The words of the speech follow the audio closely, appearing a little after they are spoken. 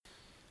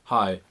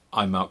Hi,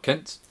 I'm Mark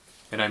Kent,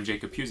 And I'm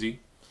Jacob Pusey.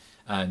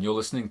 and you're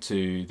listening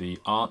to the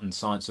Art and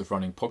Science of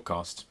Running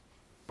podcast.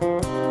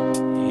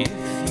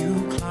 If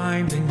you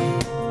climb, then you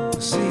will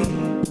see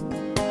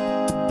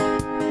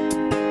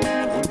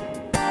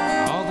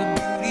all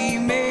the beauty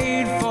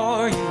made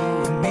for you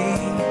and me.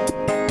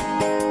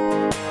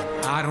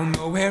 I don't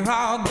know where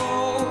I'll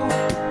go,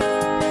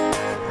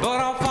 but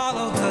I'll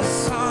follow the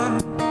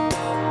sun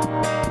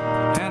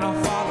and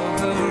I'll follow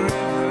the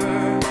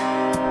river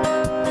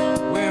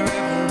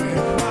wherever it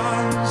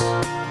runs.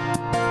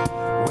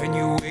 When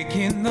you wake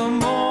in the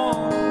morning,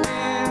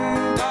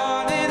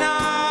 darling,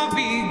 I'll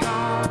be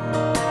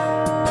gone.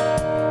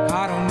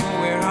 I don't know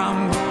where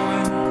I'm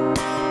going.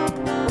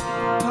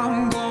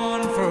 I'm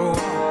going for a walk.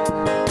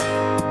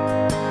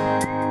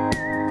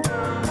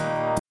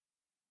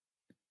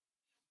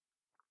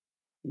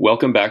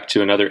 Welcome back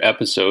to another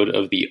episode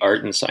of the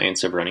Art and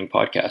Science of Running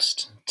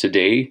podcast.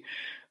 Today,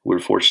 we're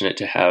fortunate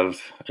to have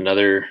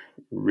another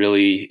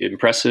really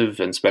impressive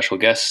and special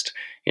guest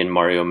in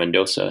Mario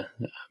Mendoza.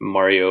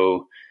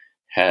 Mario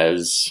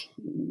has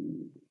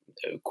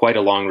quite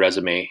a long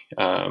resume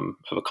of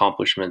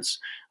accomplishments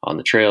on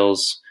the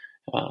trails,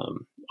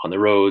 on the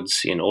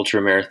roads, in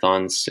ultra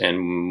marathons, and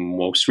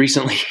most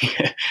recently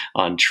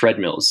on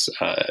treadmills.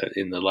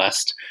 In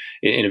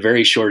a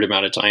very short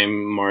amount of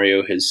time,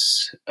 Mario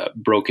has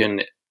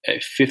broken a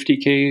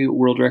 50K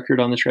world record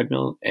on the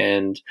treadmill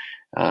and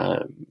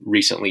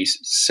recently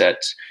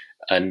set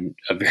a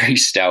very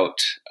stout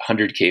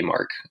 100K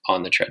mark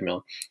on the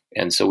treadmill.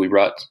 And so we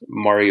brought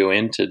Mario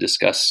in to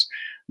discuss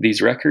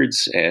these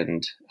records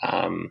and,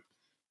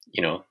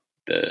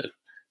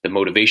 the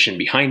motivation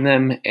behind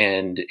them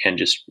and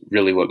just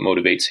really what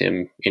motivates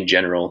him in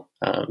general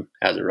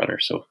as a runner.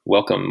 So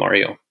welcome,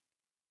 Mario.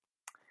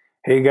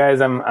 Hey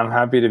guys, I'm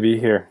happy to be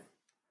here.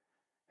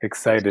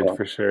 Excited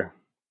for sure.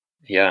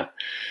 Yeah.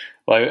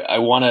 Well, I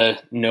want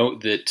to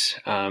note that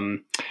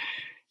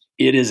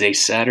it is a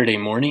Saturday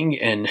morning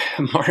and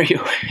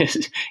Mario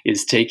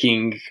is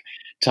taking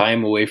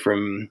time away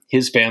from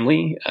his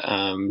family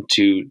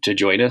to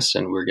join us,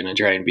 and we're going to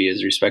try and be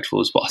as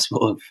respectful as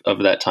possible of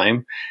that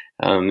time,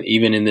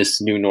 even in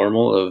this new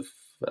normal of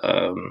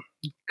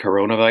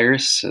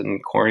coronavirus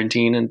and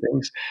quarantine and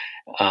things.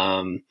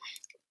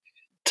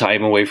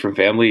 Time away from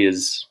family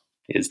is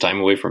time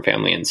away from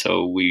family, and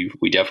so we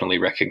definitely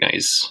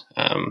recognize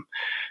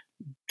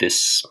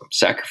this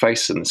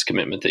sacrifice and this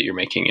commitment that you're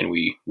making, and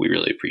we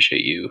really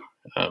appreciate you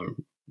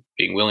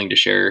being willing to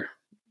share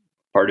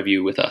part of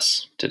you with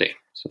us today.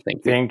 So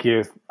thank you. Thank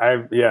you.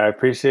 I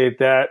appreciate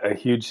that. A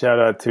huge shout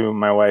out to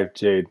my wife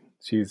Jade.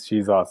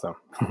 She's awesome.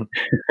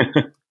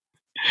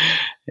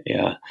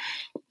 Yeah.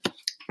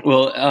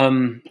 Well,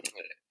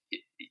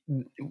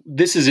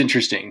 this is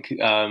interesting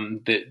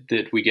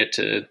that we get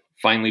to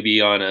finally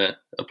be on a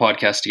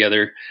podcast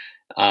together.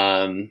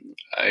 I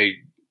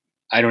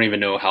don't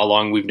even know how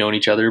long we've known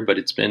each other, but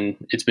it's been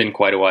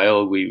quite a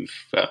while.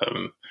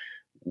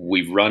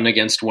 We've run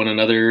against one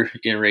another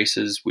in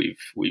races.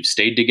 We've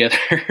stayed together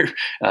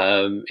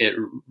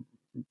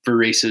for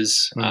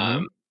races.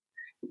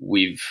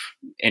 Mm-hmm.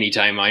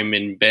 Anytime I'm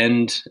in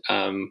Bend,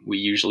 we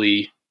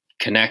usually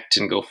connect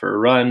and go for a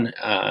run.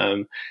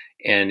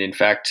 And in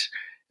fact,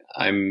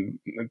 I'm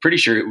pretty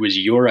sure it was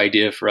your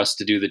idea for us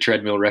to do the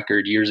treadmill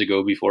record years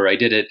ago before I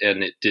did it,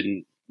 and it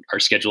didn't. Our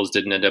schedules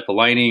didn't end up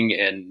aligning,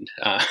 and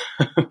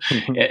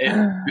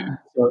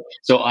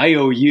so I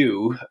owe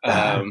you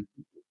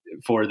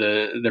for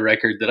the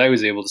record that I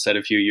was able to set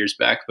a few years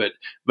back.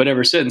 But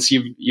ever since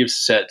you've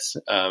set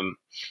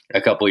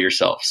a couple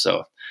yourself.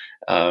 So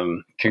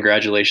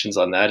congratulations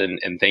on that,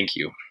 and thank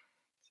you.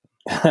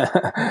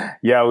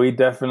 Yeah, we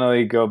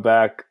definitely go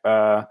back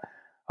a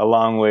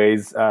long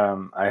ways.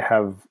 I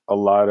have a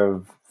lot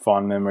of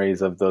fond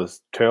memories of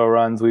those trail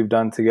runs we've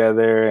done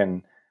together,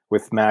 and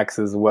with Max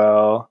as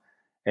well.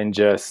 And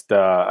just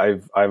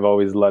I've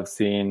always loved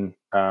seeing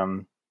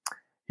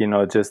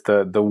just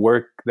the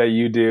work that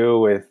you do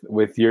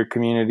with your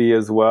community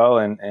as well,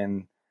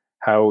 and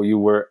how you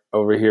were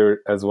over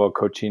here as well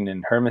coaching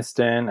in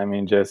Hermiston. I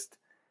mean, just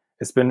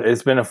it's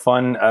been a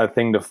fun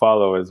thing to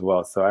follow as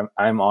well. So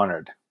I'm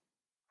honored.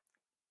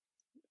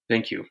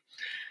 Thank you.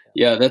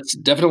 Yeah, that's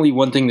definitely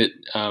one thing that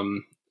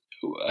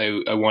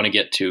I want to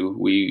get to.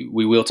 We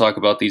will talk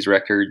about these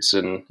records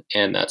and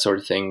that sort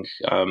of thing.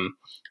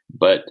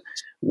 But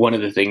one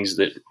of the things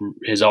that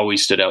has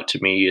always stood out to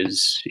me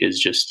is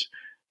just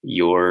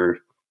your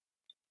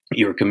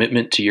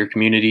commitment to your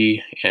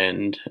community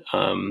and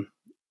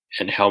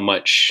how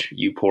much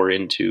you pour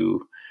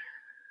into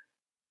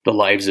the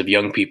lives of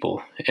young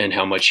people and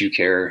how much you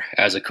care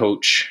as a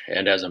coach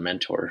and as a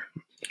mentor.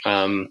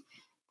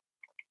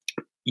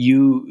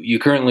 You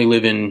currently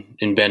live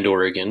in Bend,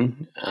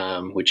 Oregon,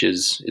 which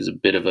is a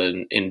bit of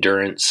an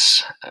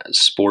endurance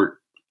sport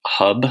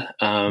hub.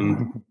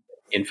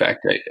 In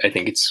fact, I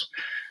think it's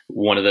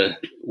one of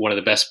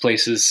the best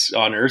places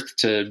on earth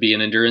to be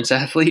an endurance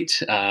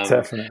athlete.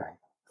 Definitely.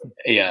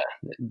 Yeah,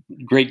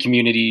 great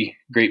community,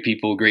 great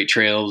people, great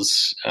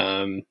trails.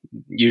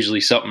 Usually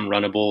something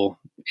runnable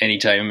any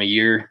time of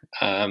year.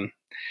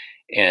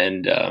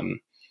 and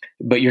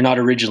but you're not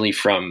originally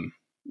from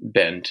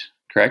Bend,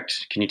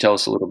 correct? Can you tell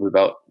us a little bit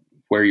about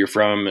where you're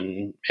from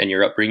and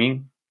your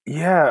upbringing?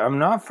 Yeah, I'm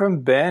not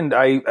from Bend.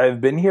 I've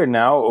been here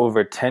now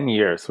over 10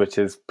 years, which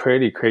is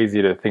pretty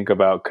crazy to think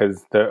about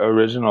because the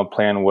original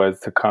plan was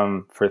to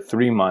come for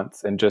 3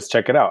 months and just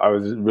check it out. I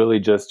was really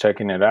just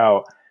checking it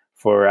out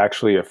for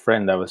actually a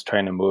friend that was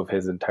trying to move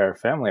his entire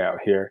family out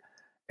here.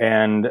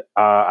 And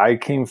I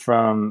came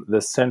from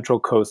the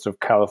central coast of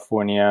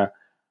California,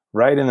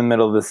 right in the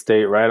middle of the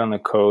state, right on the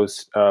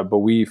coast. But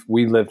we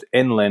lived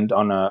inland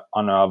on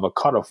an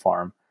avocado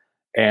farm,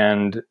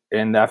 and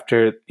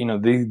after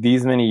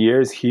these many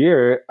years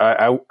here,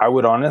 I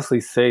would honestly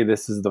say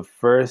this is the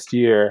first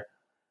year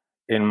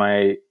in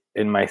my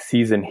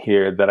season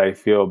here that I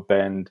feel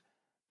Bend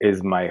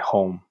is my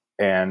home,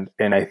 and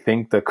I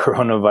think the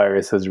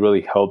coronavirus has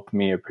really helped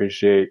me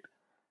appreciate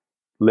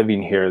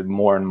living here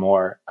more and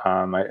more.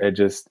 It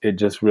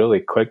just really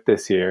clicked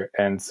this year,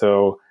 and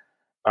so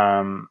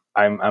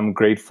I'm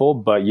grateful.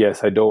 But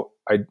yes,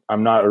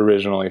 I'm not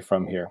originally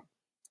from here.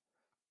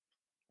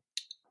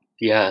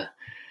 Yeah.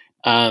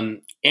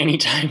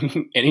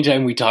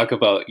 Anytime we talk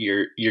about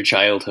your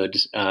childhood,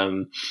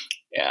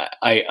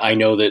 I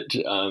know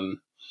that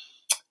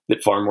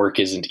that farm work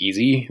isn't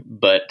easy,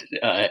 but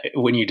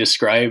when you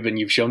describe and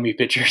you've shown me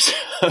pictures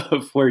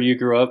of where you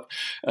grew up,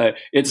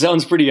 it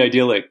sounds pretty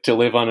idyllic to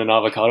live on an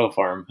avocado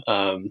farm,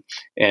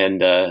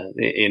 and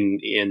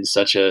in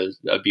such a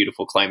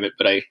beautiful climate.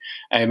 But I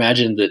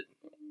imagine that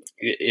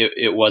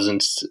it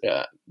wasn't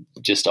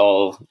just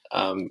all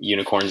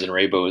unicorns and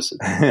rainbows.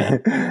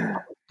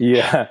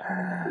 Yeah,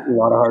 A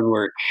lot of hard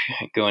work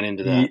going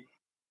into that.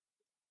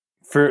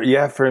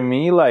 For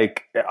me,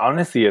 like,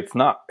 honestly, it's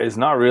not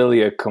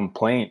really a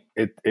complaint.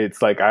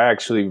 It's like I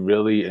actually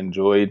really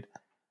enjoyed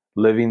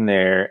living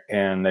there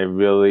and I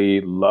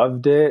really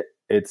loved it.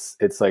 It's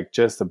like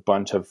just a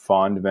bunch of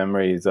fond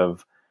memories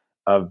of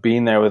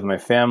being there with my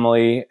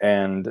family,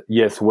 and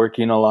yes,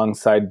 working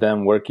alongside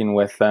them, working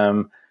with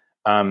them.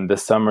 The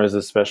summers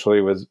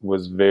especially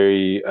was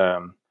very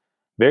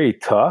very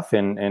tough,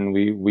 and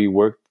we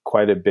worked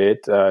quite a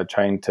bit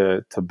trying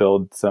to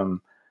build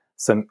some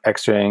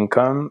extra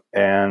income.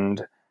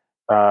 And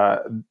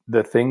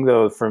the thing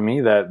though for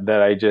me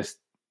that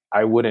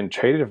I wouldn't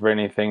trade it for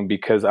anything,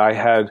 because I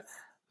had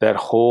that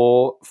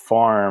whole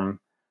farm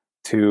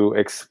to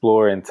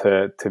explore and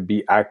to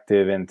be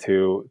active and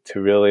to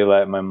really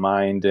let my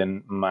mind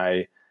and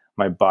my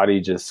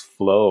body just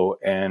flow.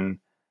 And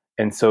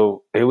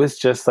so it was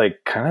just like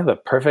kind of the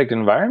perfect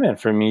environment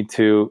for me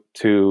to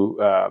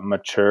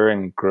mature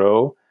and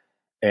grow,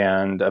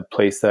 and a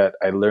place that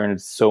I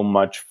learned so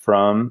much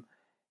from,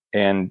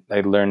 and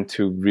I learned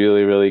to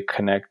really really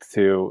connect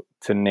to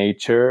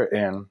nature,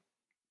 and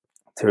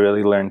to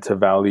really learn to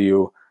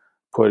value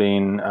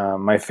putting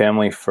my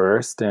family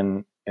first,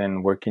 and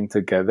working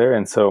together.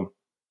 And so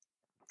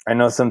I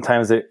know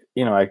sometimes I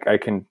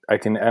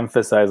can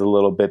emphasize a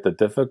little bit the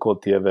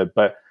difficulty of it,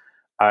 but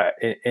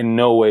in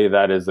no way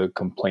that is a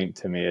complaint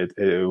to me.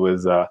 It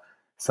was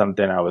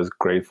something I was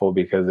grateful,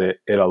 because it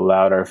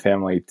allowed our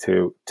family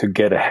to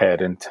get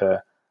ahead and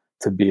to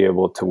be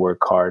able to work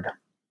hard.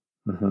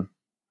 Mm-hmm.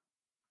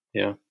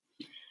 Yeah.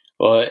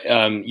 Well,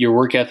 your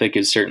work ethic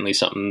is certainly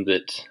something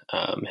that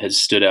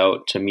has stood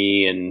out to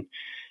me, and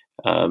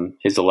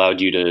has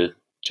allowed you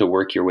to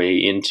work your way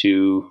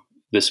into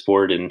the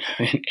sport and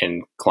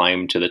and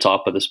climb to the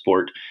top of the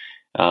sport.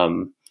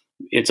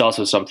 It's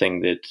also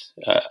something that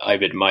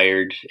I've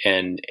admired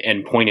and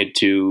pointed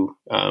to,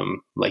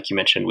 like you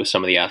mentioned, with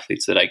some of the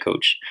athletes that I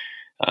coach,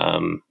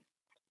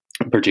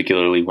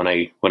 particularly when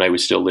I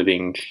was still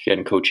living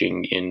and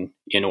coaching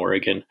in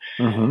Oregon.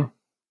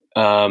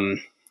 Mm-hmm.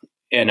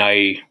 And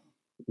I,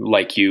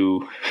 like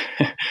you,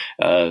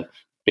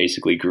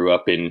 basically grew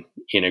up in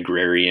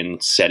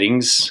agrarian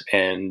settings,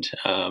 and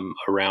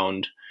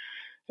around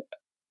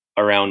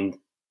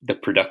the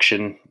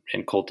production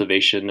and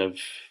cultivation of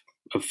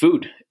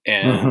food,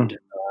 and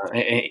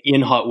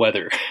in hot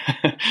weather,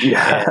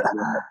 Yeah.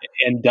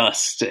 and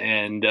dust,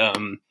 and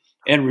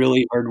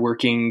really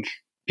hardworking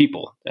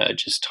people,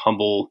 just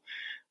humble,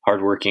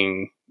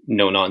 hardworking,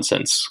 no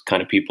nonsense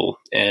kind of people.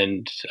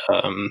 And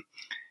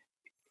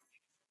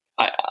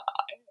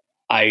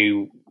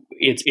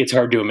it's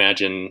hard to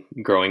imagine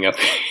growing up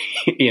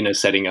in a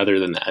setting other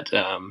than that,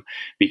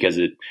 because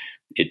it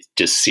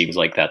just seems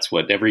like that's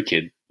what every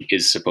kid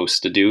is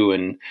supposed to do,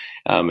 and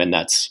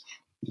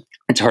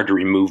it's hard to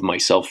remove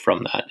myself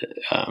from that,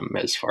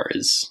 as far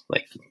as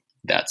like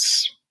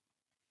that's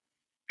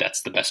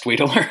the best way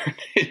to learn.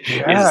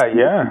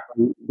 Yeah,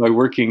 by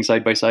working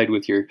side by side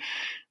with your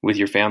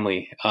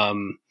family.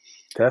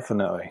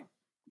 definitely.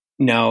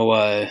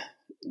 Now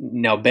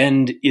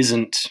Bend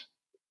isn't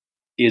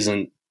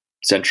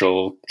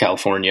Central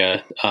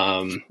California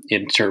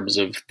in terms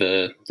of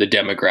the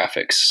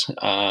demographics.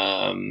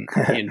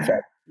 In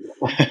fact,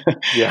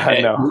 Yeah,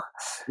 no.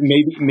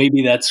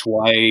 Maybe that's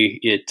why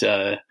it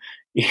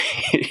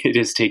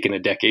has taken a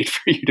decade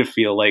for you to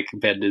feel like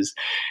Bend is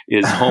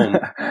home.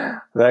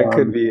 That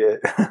could be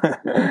it.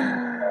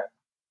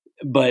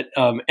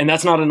 and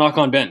that's not a knock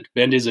on Bend.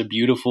 Bend is a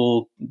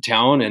beautiful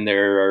town, and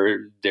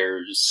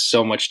there's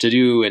so much to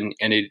do, and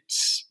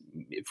it's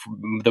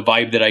the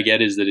vibe that I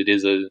get is that it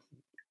is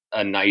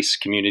a nice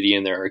community,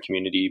 and there are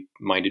community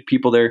minded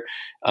people there.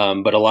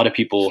 But a lot of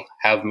people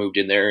have moved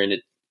in there, and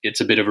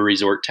it's a bit of a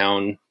resort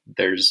town.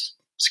 There's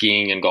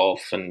skiing and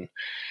golf and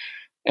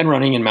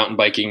running and mountain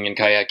biking and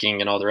kayaking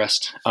and all the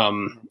rest,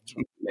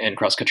 and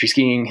cross country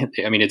skiing.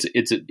 I mean,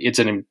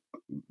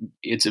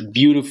 it's a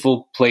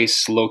beautiful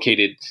place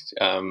located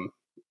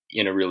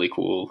in a really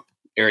cool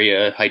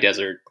area, high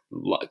desert,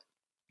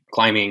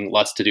 climbing,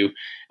 lots to do.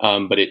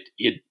 But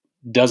it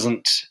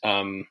doesn't.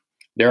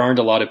 There aren't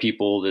a lot of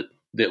people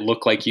that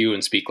look like you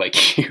and speak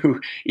like you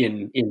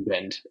in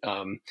Bend.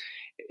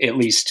 At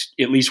least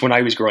when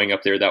I was growing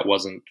up there, that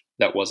wasn't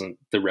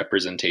the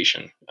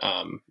representation.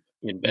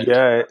 In Bend.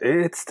 Yeah,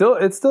 it's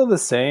still the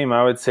same.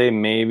 I would say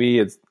maybe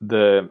it's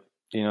the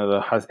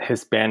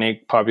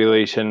Hispanic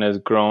population has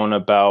grown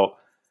about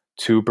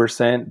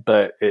 2%,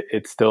 but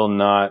it's still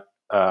not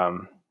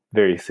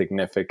very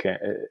significant.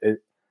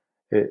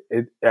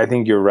 I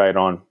think you're right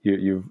on.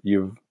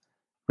 You've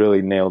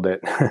really nailed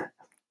it.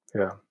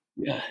 Yeah.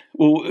 Yeah.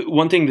 Well,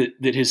 one thing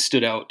that has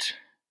stood out.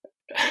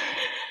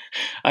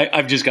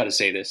 I've just got to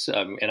say this,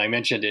 and I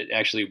mentioned it.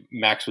 Actually,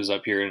 Max was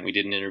up here, and we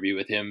did an interview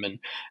with him,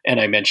 and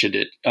I mentioned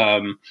it.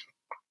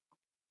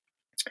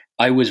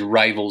 I was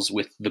rivals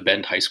with the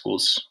Bend high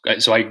schools.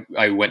 So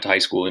I went to high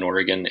school in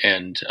Oregon,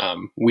 and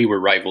we were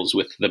rivals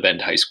with the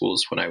Bend high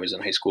schools when I was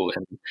in high school.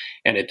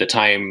 And at the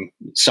time,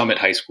 Summit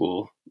High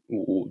School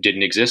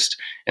didn't exist,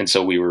 and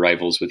so we were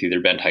rivals with either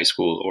Bend High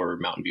School or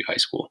Mountain View High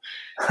School.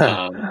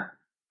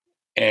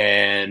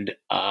 And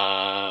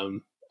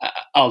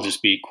I'll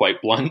just be quite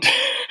blunt.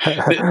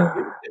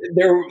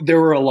 There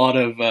were a lot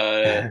of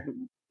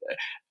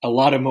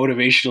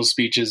motivational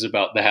speeches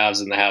about the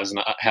haves and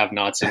the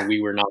have-nots, and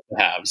we were not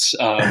the haves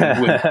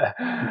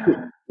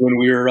when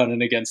we were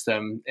running against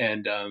them.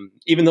 And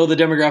even though the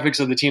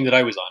demographics of the team that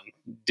I was on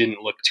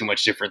didn't look too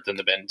much different than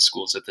the Bend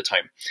schools at the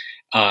time,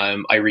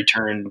 I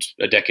returned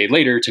a decade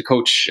later to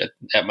coach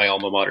at my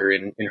alma mater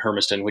in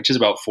Hermiston, which is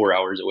about 4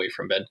 hours away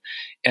from Bend.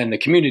 And the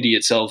community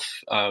itself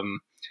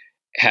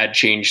had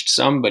changed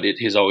some, but it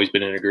has always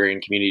been an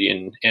agrarian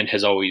community and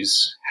has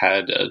always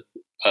had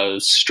a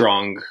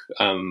strong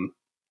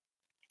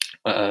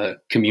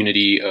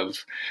community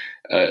of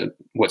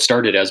what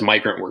started as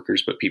migrant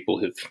workers, but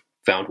people have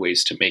found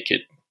ways to make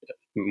it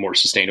more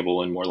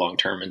sustainable and more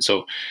long-term. And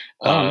so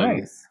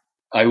nice.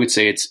 I would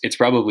say it's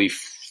probably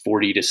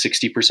 40 to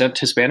 60%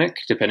 Hispanic,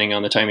 depending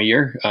on the time of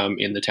year,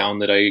 in the town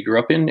that I grew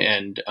up in.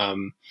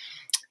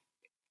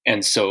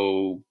 And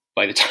so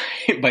by the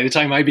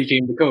time I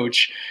became the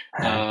coach,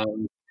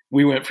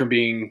 we went from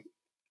being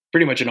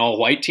pretty much an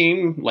all-white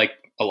team, like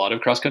a lot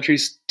of cross-country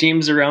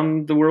teams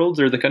around the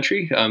world, or the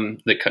country, I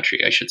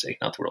should say,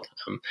 not the world.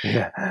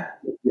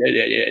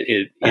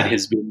 It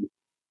has been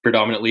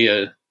predominantly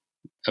a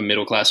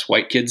middle-class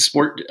white kids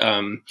sport,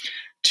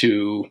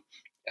 to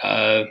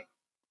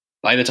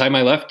by the time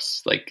I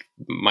left, like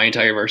my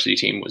entire varsity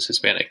team was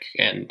Hispanic,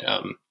 and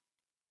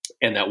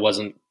that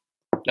was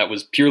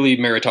purely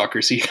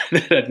meritocracy.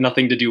 That had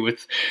nothing to do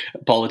with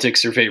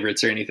politics or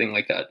favorites or anything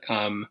like that.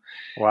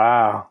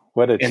 Wow,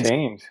 what a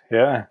change!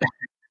 Yeah.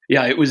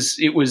 Yeah, it was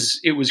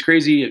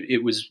crazy.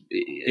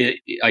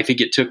 I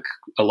think it took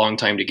a long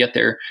time to get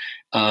there,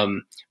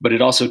 but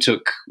it also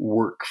took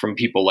work from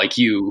people like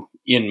you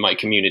in my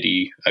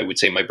community. I would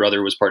say my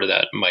brother was part of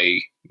that. My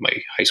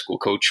high school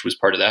coach was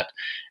part of that,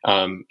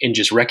 in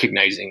just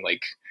recognizing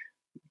like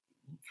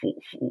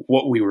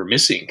what we were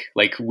missing.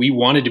 Like we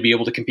wanted to be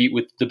able to compete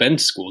with the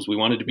Bend schools. We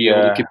wanted to be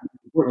able to compete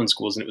with the Portland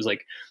schools, and it was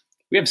like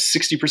we have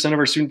 60% of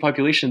our student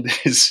population that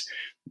is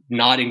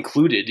not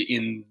included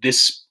in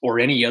this or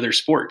any other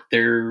sport.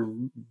 They're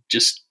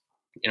just,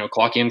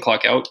 clock in,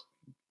 clock out,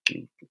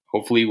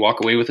 hopefully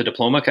walk away with a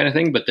diploma kind of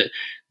thing. But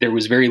there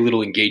was very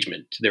little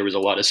engagement. There was a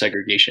lot of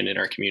segregation in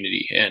our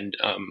community.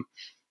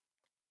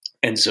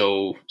 And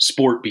so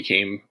sport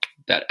became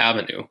that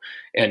avenue.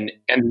 And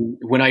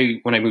when I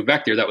moved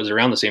back there, that was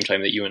around the same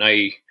time that you and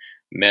I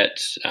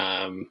met,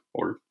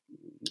 or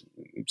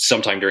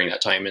sometime during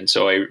that time. And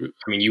so I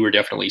mean, you were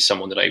definitely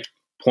someone that I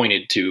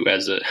pointed to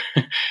as a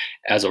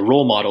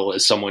role model,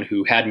 as someone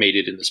who had made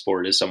it in the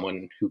sport, as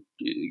someone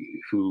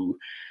who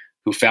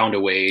found a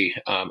way,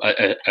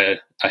 a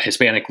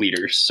Hispanic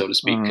leader, so to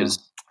speak.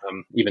 Because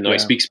even though I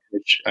speak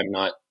Spanish,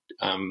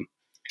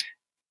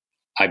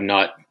 I'm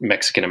not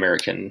Mexican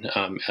American,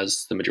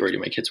 as the majority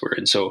of my kids were.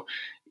 And so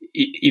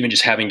even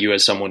just having you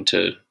as someone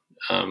to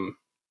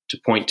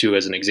point to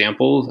as an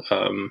example,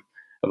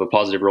 of a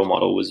positive role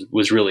model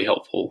was really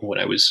helpful when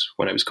I was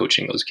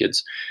coaching those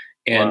kids.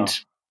 And wow.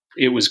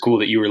 It was cool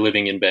that you were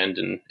living in Bend,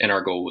 and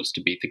our goal was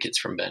to beat the kids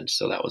from Bend.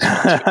 So that was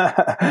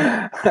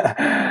fun.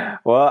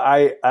 Well,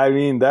 I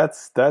mean,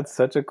 that's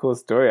such a cool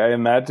story. I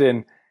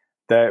imagine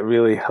that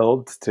really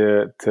helped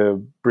to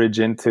bridge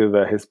into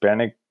the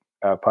Hispanic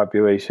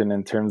population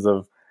in terms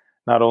of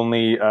not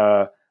only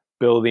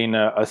building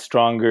a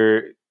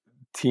stronger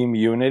team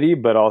unity,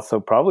 but also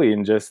probably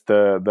in just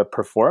the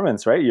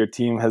performance, right? Your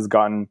team has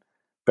gotten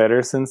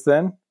better since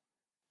then.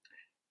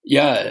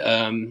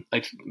 Yeah,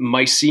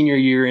 my senior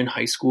year in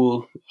high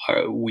school,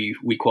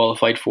 we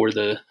qualified for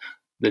the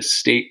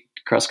state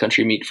cross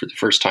country meet for the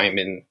first time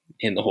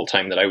in the whole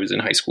time that I was in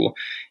high school,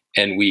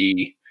 and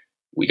we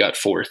got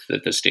fourth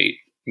at the state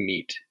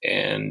meet,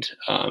 and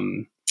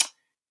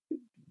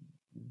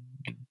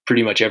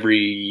pretty much every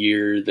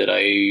year that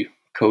I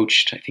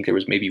coached, I think there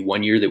was maybe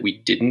one year that we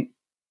didn't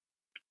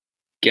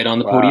get on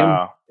the podium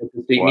at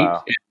the state meet,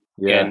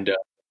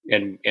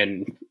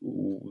 and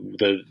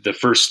the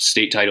first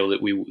state title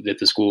that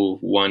the school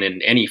won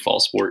in any fall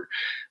sport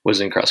was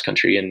in cross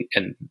country,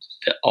 and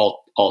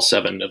all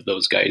seven of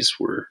those guys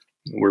were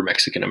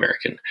Mexican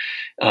American,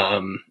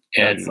 and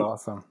that's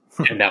awesome.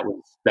 And that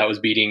was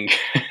beating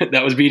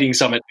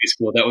Summit High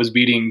School, that was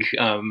beating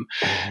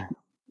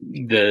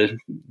the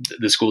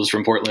schools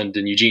from Portland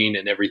and Eugene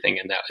and everything,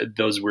 and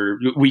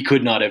we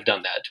could not have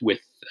done that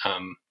with.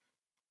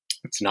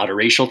 It's not a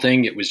racial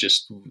thing. It was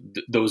just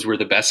those were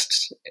the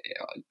best,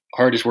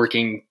 hardest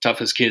working,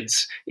 toughest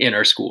kids in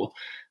our school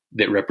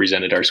that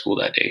represented our school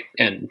that day,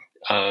 and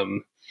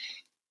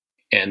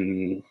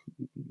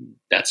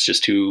that's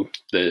just who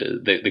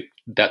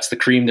that's the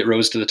cream that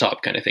rose to the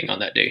top kind of thing on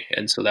that day.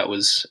 And so that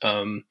was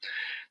a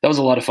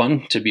lot of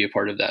fun to be a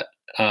part of that.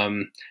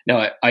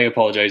 Now I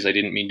apologize. I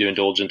didn't mean to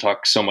indulge and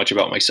talk so much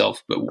about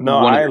myself, but no,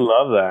 I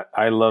love that.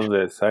 I love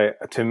this.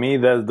 To me,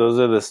 those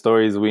are the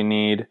stories we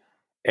need.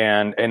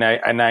 And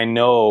I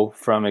know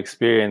from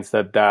experience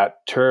that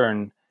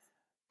turn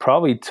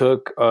probably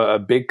took a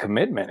big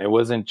commitment. It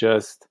wasn't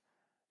just,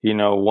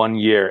 1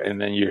 year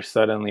and then you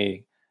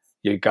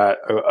got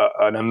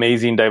an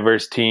amazing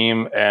diverse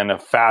team and a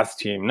fast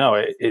team. No,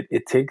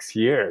 it takes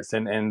years.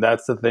 And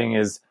that's the thing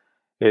is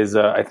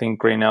I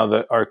think right now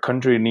that our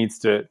country needs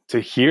to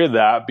hear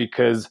that,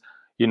 because,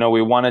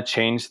 we want to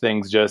change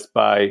things just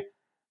by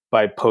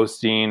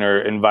posting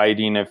or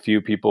inviting a few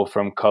people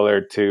from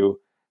color to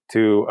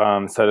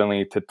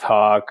suddenly to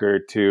talk or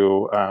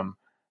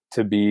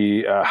to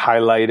be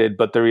highlighted.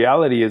 But the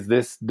reality is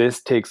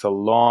this takes a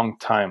long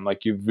time.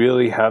 Like, you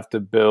really have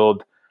to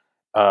build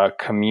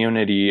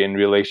community and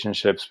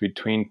relationships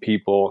between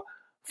people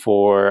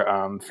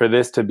for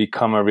this to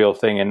become a real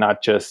thing and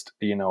not just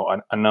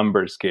a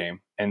numbers game.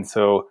 And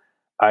so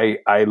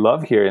I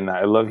love hearing that.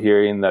 I love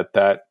hearing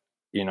that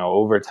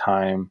over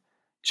time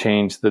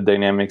changed the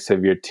dynamics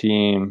of your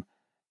team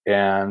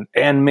and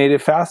made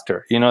it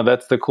faster.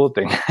 That's the cool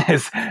thing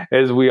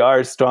is we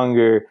are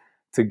stronger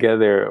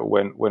together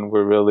when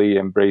we're really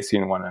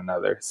embracing one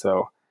another.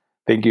 So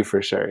thank you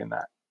for sharing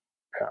that.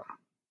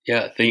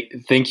 Yeah,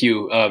 thank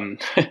you.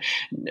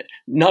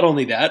 Not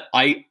only that,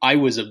 I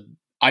was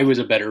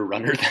a better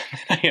runner than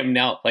I am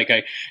now. Like,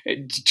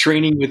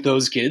 training with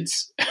those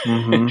kids,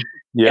 mm-hmm.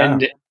 Yeah,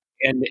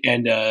 and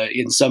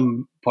in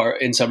some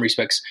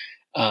respects,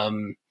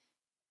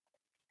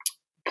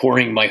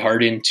 pouring my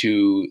heart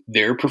into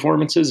their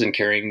performances and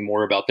caring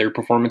more about their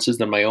performances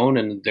than my own,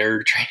 and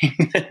their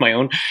training than my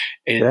own.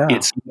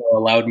 It's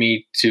allowed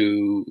me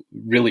to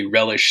really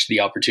relish the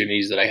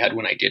opportunities that I had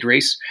when I did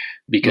race,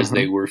 because mm-hmm.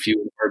 they were few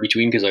and far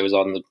between, because I was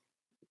on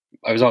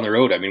the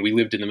road. I mean, we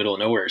lived in the middle of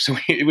nowhere. So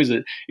it was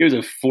a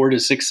 4 to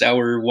 6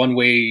 hour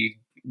one-way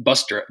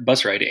bus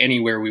ride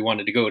anywhere we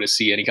wanted to go to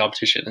see any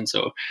competition. And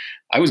so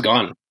I was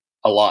gone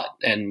a lot.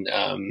 And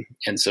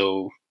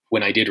so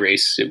when I did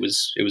race, it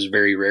was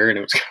very rare, and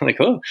it was kind of like,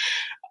 oh,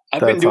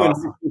 I've been doing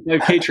awesome.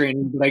 5K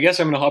training, but I guess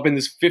I'm going to hop in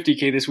this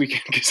 50K this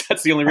weekend, because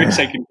that's the only race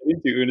I can get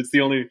into, and it's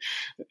the only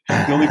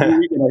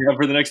weekend I have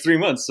for the next 3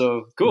 months.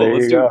 So cool, there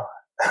let's do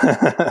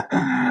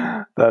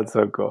it. That's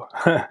so cool.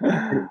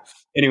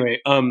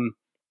 Anyway,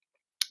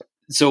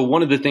 so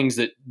one of the things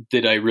that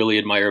I really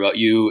admire about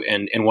you,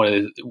 and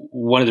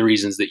one of the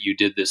reasons that you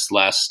did this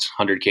last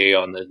 100K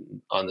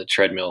on the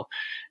treadmill,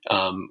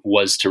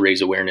 was to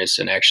raise awareness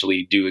and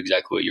actually do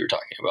exactly what you were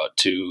talking about,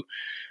 to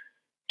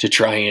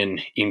try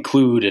and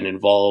include and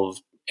involve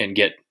and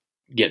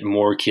get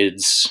more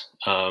kids,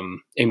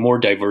 a more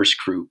diverse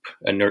group,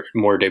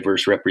 more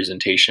diverse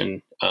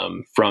representation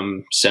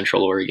from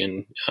Central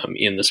Oregon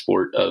in the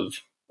sport of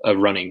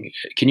running.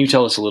 Can you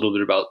tell us a little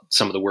bit about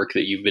some of the work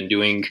that you've been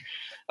doing?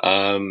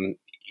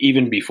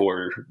 Even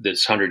before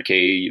this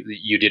 100K,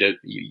 you did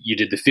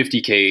the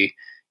 50K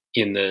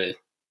in the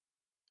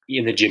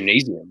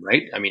gymnasium,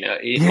 right? I mean, on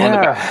the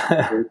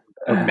back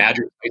of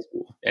Madras High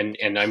School,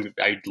 and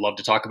I'd love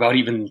to talk about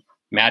even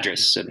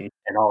Madras and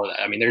all of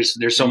that. I mean,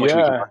 there's so much we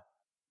can talk about.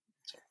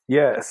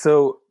 Yeah.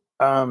 So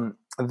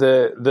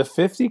the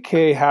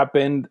 50K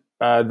happened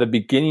the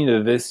beginning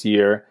of this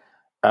year,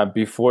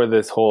 before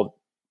this whole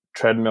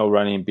treadmill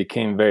running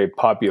became very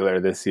popular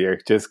this year,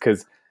 just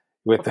because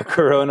with the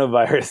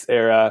coronavirus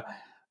era,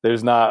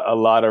 there's not a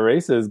lot of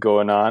races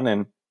going on.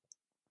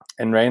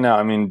 And right now,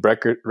 I mean,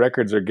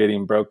 records are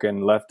getting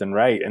broken left and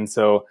right. And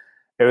so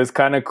it was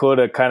kind of cool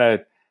to kind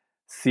of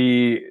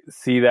see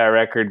that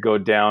record go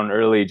down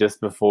early, just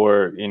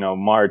before,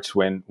 March,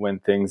 when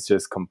things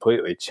just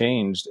completely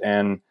changed.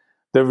 And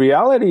the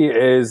reality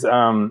is,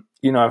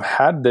 I've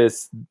had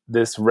this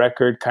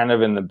record kind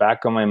of in the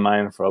back of my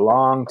mind for a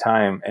long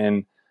time.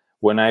 And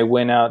when I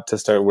went out to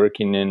start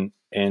working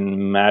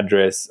in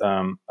Madras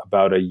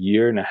about a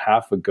year and a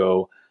half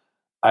ago,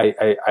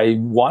 I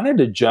wanted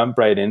to jump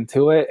right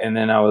into it, and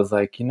then I was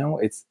like,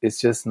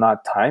 it's just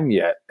not time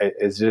yet.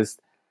 It's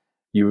just,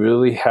 you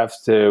really have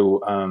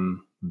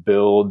to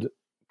build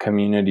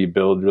community,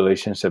 build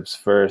relationships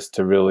first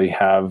to really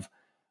have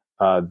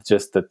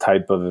just the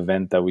type of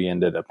event that we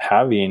ended up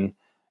having.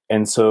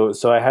 And so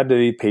I had to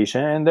be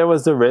patient, and there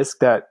was the risk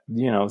that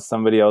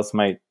somebody else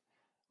might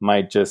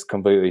just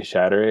completely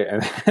shatter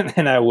it, and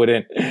then I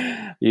wouldn't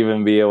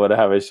even be able to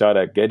have a shot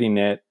at getting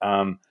it.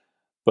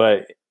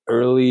 But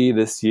early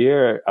this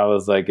year, I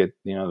was like,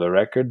 the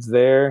record's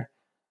there.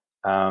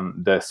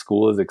 The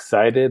school is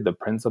excited. The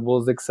principal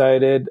is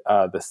excited.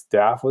 The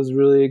staff was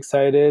really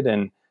excited.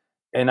 And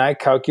I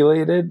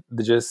calculated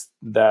just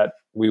that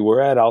we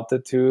were at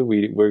altitude.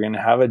 We're going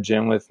to have a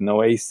gym with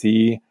no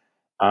AC.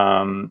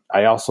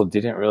 I also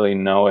didn't really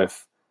know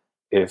if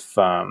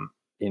the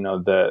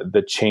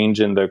change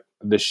in the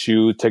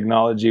shoe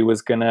technology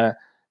was going to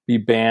be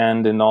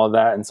banned and all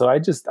that. And so I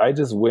just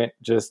went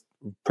just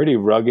pretty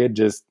rugged,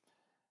 just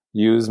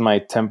used my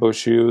tempo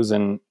shoes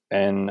and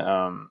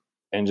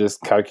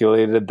just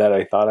calculated that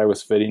I thought I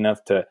was fit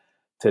enough to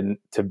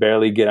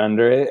barely get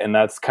under it. And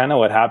that's kind of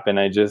what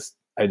happened. I just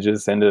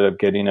ended up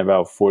getting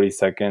about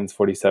 47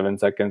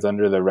 seconds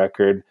under the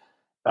record.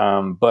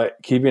 But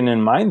keeping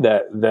in mind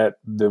that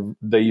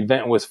the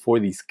event was for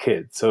these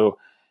kids. So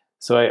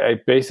I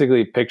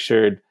basically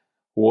pictured,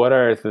 what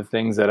are the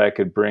things that I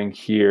could bring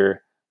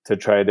here to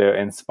try to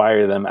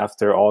inspire them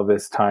after all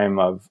this time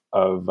of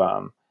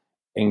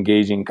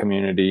engaging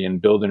community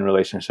and building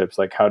relationships.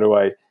 Like, how do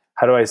I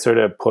sort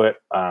of put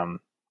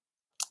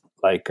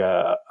like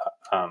a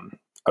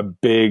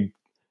big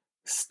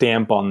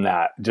stamp on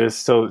that,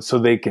 just so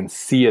they can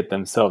see it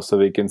themselves, so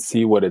they can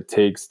see what it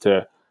takes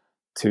to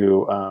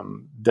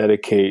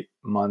dedicate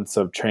months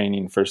of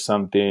training for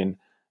something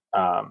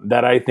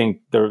that I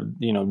think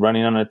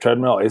running on a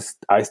treadmill is,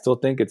 I still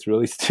think it's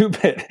really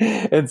stupid.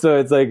 And so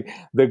it's like,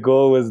 the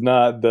goal was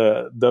not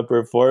the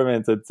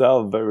performance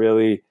itself, but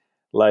really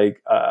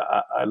like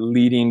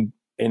leading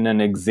in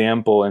an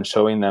example and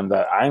showing them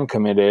that I'm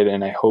committed.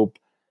 And I hope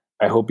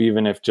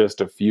even if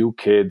just a few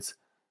kids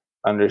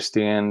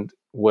understand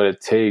what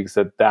it takes,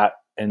 that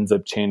ends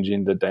up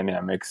changing the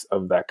dynamics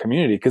of that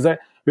community. Because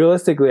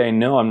realistically, I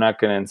know I'm not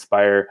going to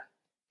inspire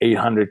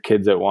 800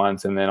 kids at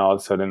once and then all of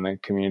a sudden the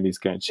community is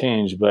going to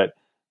change. But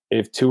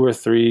if 2 or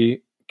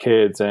 3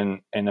 kids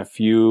and a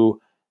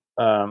few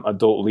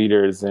adult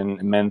leaders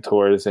and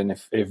mentors, and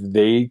if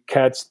they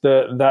catch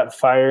that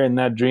fire and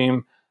that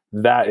dream,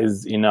 that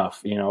is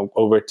enough.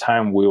 Over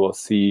time we will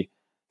see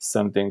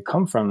something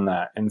come from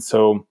that. And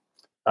so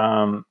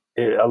a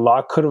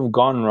lot could have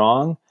gone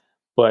wrong,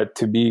 but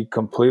to be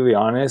completely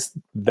honest,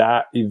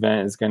 that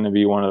event is going to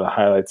be one of the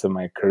highlights of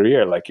my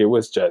career. Like, it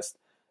was just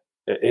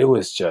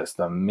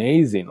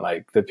amazing.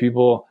 Like, the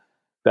people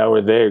that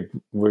were there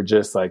were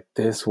just like,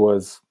 this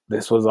was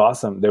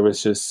awesome. There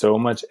was just so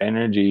much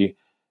energy.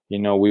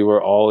 We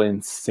were all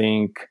in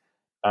sync.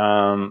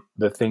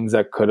 The things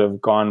that could have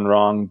gone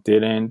wrong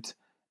didn't.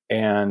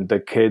 And the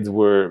kids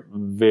were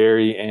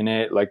very in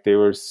it. Like, they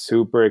were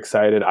super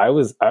excited. I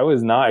was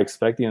not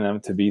expecting them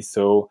to be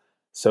so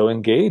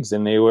engaged.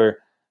 And they were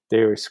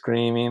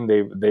screaming.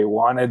 They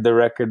wanted the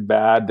record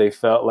bad. They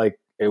felt like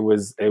it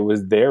was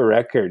their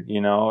record,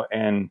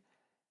 and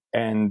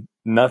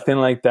nothing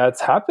like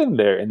that's happened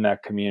there in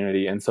that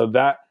community. And so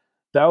that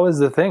was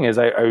the thing, is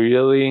I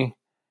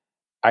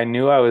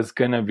knew I was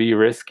going to be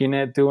risking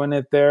it doing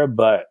it there,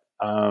 but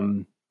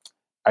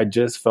I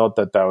just felt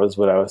that was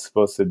what I was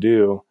supposed to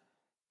do.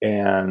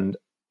 And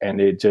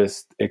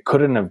it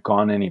couldn't have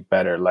gone any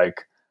better.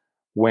 Like,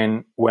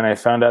 when I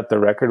found out the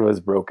record was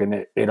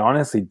broken, it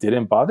honestly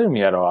didn't bother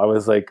me at all. I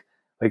was like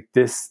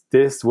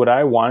this, what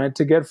I wanted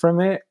to get from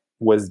it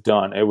was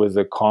done. It was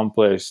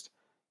accomplished.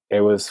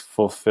 It was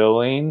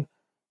fulfilling.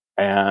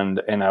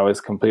 And I was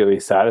completely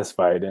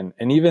satisfied. And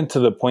even to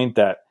the point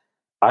that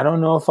I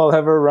don't know if I'll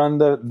ever run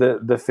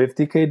the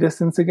 50K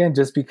distance again,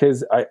 just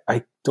because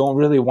I don't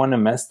really want to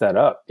mess that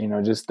up.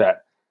 Just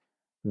that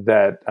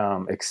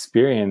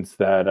experience,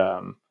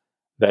 that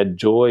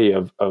joy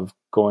of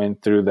going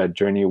through that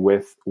journey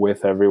with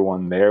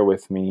everyone there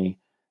with me,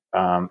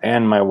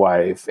 and my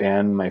wife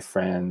and my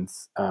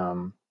friends,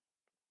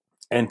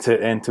 and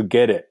to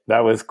get it.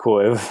 That was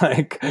cool. It was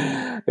like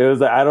I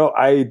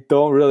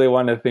don't really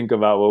want to think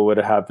about what would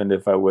have happened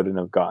if I wouldn't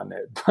have gotten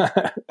it.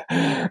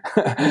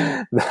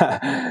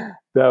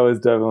 that was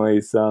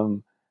definitely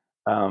some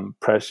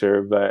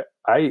pressure, but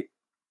I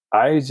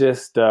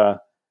just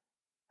have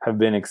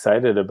been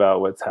excited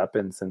about what's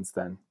happened since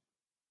then.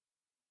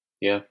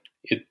 Yeah,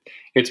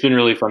 it's been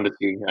really fun to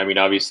see. I mean,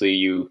 obviously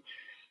you've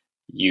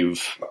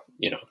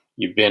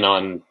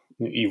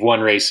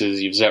won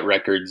races, you've set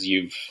records,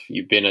 you've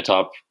been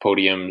atop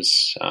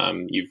podiums,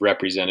 you've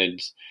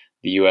represented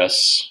the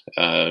U.S.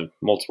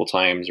 Multiple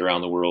times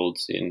around the world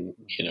in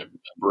a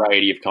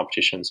variety of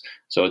competitions.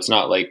 So it's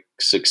not like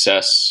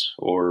success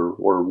or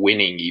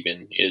winning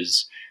even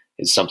is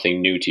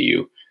something new to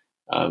you.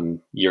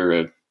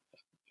 You're a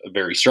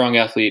very strong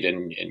athlete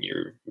and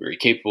you're very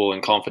capable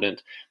and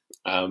confident.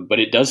 But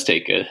it does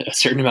take a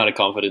certain amount of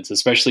confidence,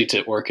 especially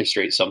to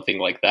orchestrate something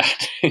like that,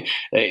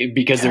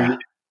 because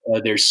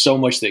there's so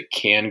much that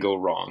can go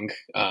wrong.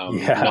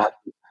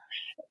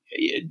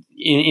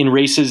 In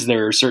races,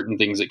 there are certain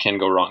things that can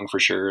go wrong for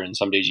sure, and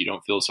some days you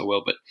don't feel so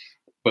well.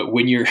 But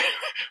when you're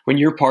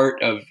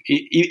part of,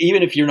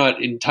 even if you're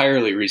not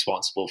entirely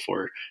responsible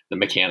for the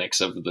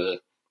mechanics of the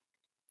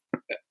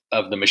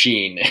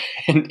machine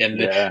and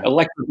the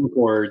electrical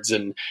cords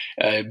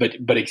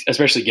but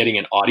especially getting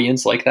an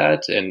audience like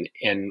that and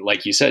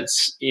like you said,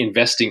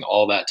 investing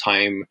all that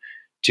time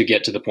to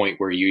get to the point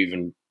where you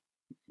even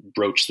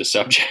broach the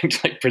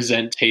subject, like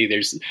present, hey,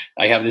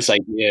 I have this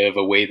idea of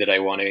a way that I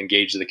want to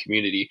engage the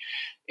community,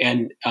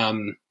 and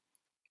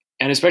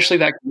especially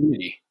that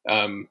community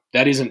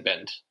that isn't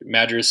Bend.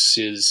 Madras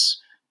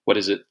is, what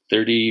is it,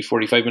 30,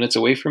 45 minutes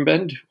away from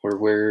Bend, or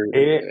where?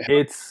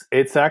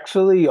 It's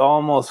actually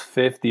almost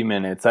 50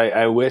 minutes.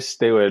 I wish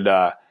they would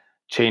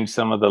change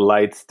some of the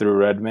lights through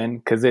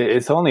Redmond, because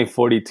it's only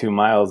 42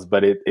 miles,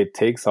 but it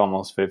takes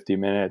almost 50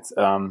 minutes.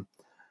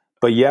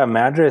 But yeah,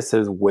 Madras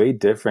is way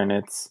different.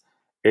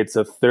 It's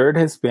a third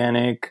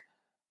Hispanic,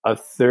 a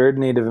third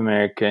Native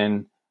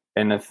American,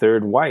 and a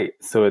third white.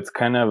 So it's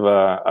kind of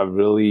a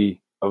very,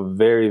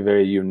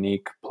 very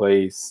unique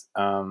place.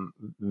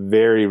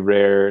 Very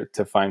rare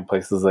to find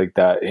places like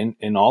that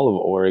in all of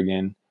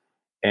Oregon.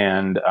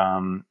 And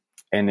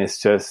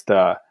it's just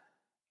a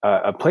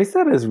place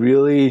that has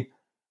really,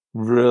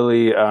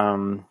 really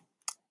kind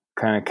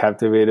of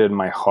captivated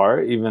my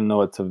heart, even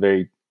though it's a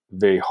very,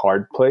 very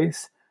hard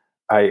place.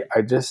 I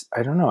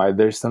don't know.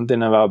 There's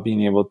something about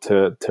being able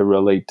to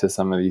relate to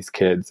some of these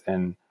kids,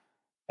 and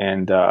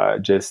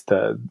just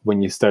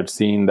when you start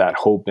seeing that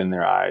hope in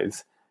their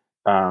eyes,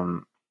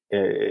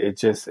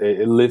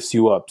 it lifts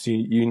you up. So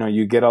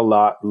you get a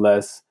lot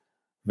less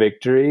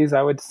victories,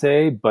 I would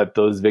say, but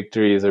those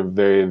victories are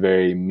very,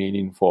 very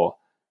meaningful,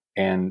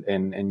 and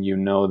you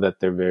know that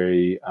they're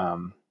very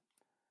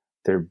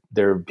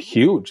they're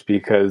huge,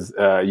 because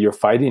you're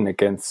fighting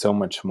against so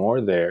much more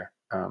there.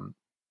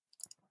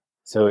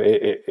 So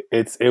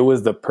it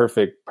was the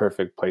perfect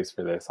place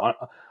for this.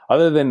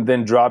 Other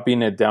than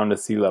dropping it down to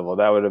sea level,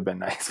 that would have been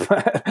nice.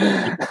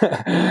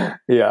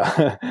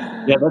 Yeah.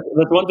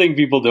 That's one thing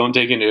people don't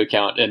take into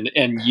account.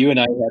 And you and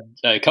I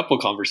had a couple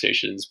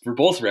conversations for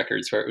both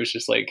records where it was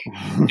just like,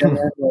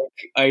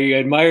 I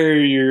admire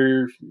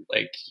your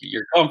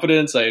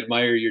confidence. I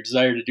admire your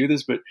desire to do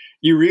this, but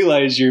you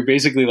realize you're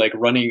basically like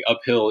running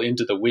uphill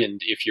into the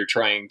wind if you're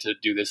trying to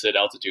do this at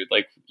altitude.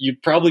 Like,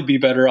 you'd probably be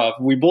better off.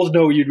 We both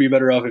know you'd be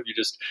better off if you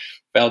just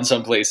found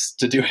some place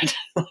to do it,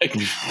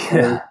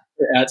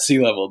 at sea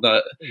level, not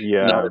at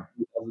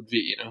 1,000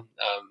 feet.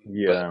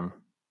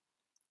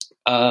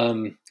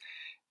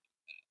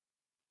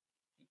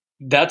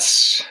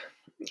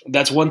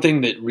 That's one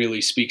thing that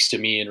really speaks to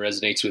me and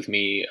resonates with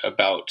me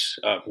about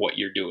what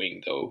you're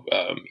doing, though,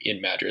 in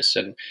Madras.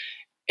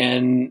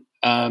 And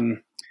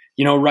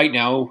right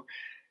now,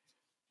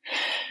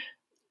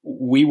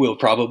 we will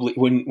probably,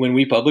 when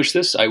we publish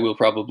this, I will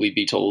probably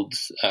be told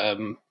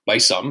by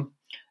some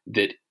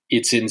that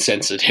it's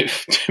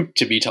insensitive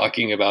to be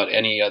talking about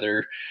any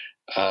other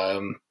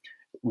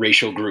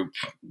racial group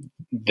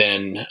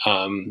than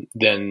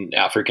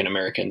African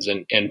Americans.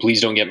 And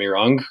please don't get me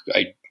wrong,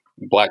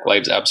 Black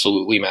lives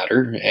absolutely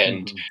matter,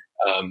 and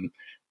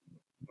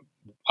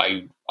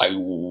I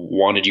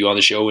wanted you on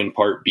the show in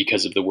part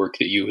because of the work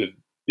that you have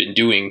been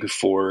doing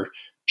for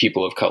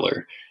people of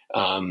color.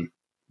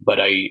 But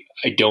I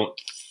don't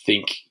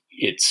think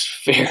it's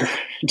fair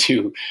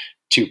to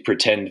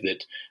pretend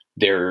that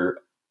there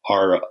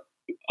are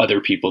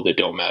other people that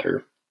don't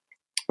matter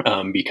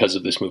because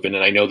of this movement.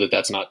 And I know that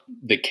that's not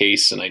the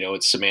case, and I know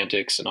it's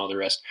semantics and all the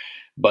rest.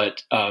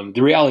 But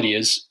the reality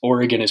is,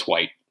 Oregon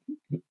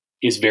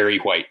is very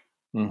white.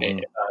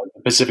 And,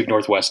 the Pacific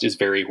Northwest is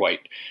very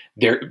white.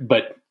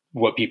 But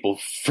what people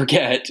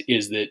forget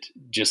is that,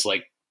 just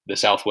like the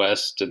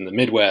Southwest and the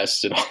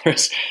Midwest and all the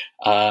rest,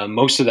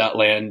 most of that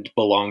land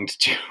belonged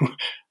to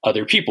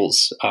other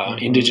peoples,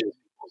 indigenous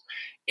peoples.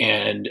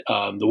 And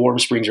the Warm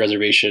Springs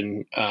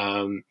Reservation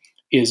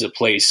is a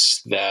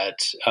place that,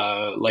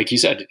 like you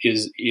said,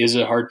 is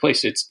a hard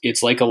place.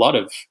 It's like a lot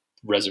of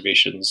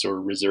reservations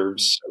or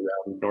reserves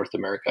around North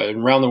America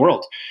and around the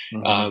world.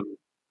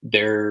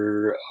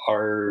 There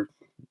are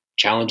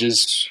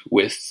challenges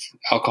with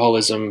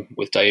alcoholism,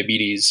 with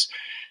diabetes,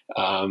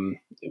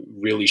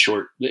 really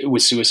short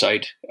with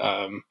suicide.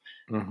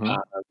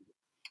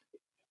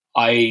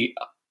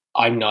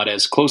 I'm not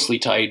as closely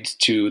tied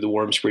to the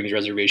Warm Springs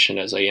Reservation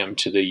as I am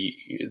to the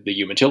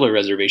Umatilla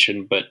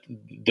Reservation, but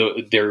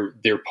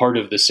they're part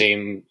of the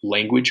same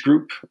language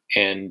group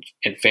and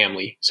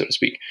family, so to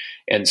speak.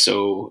 And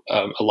so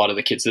a lot of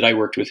the kids that I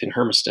worked with in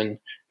Hermiston,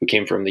 who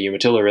came from the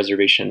Umatilla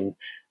Reservation,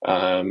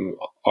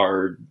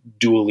 are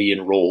dually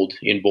enrolled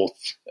in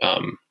both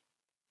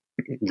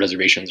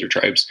reservations or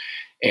tribes,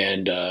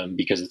 and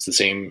because it's the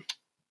same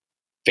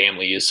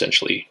family,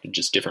 essentially,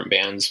 just different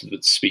bands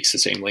that speaks the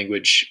same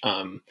language.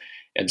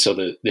 And so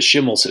the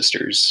Schimmel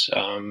sisters,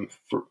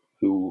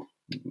 who,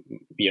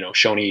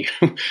 Shoni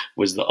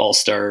was the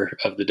all-star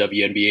of the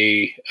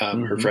WNBA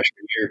her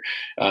freshman year.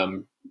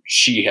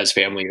 She has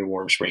family in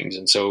Warm Springs,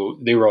 and so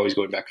they were always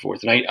going back and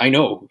forth. And I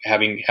know,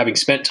 having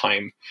spent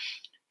time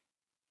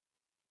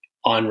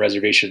on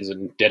reservations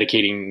and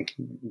dedicating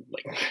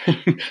like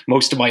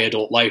most of my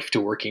adult life to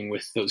working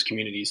with those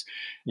communities.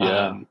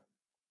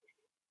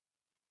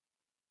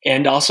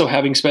 And also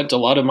having spent a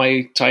lot of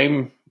my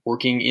time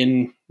working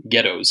in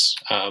ghettos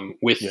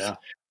with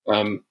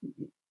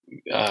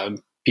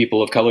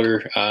people of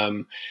color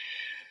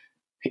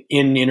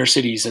in inner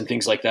cities and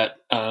things like that.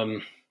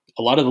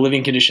 A lot of the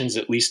living conditions,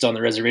 at least on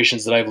the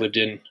reservations that I've lived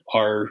in,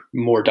 are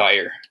more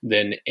dire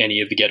than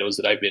any of the ghettos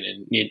that I've been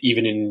in,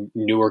 even in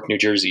Newark, New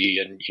Jersey.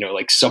 And,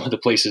 like some of the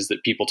places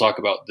that people talk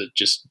about that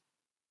just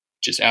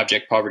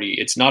abject poverty.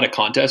 It's not a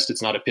contest.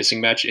 It's not a pissing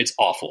match. It's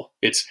awful.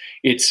 It's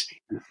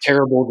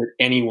terrible that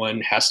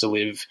anyone has to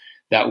live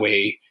that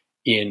way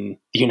in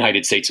the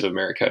United States of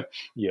America.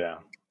 Yeah.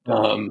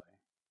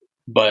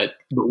 But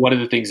one of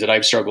the things that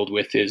I've struggled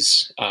with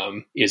is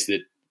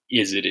that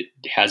it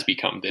has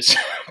become this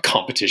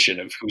competition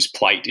of whose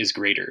plight is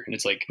greater. And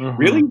it's like,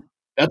 really?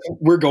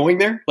 We're going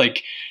there?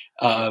 Like,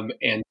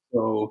 and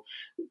so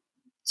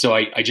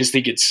I just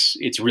think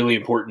it's really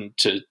important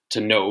to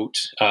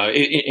note,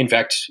 in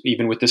fact,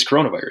 even with this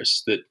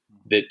coronavirus,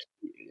 that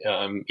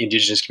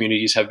Indigenous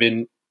communities have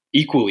been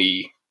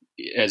equally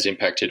as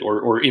impacted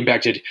or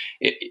impacted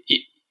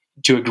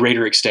to a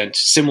greater extent,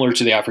 similar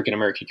to the African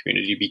American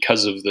community,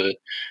 because of the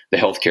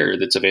healthcare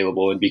that's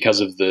available and because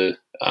of the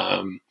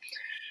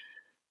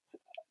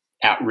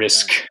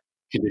at-risk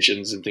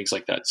conditions and things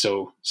like that.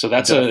 So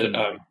that's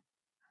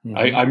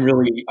I'm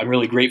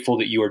really grateful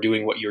that you are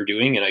doing what you're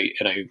doing, and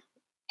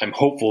I'm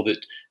hopeful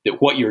that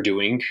what you're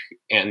doing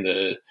and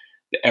the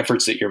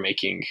efforts that you're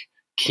making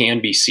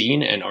can be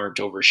seen and aren't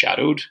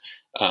overshadowed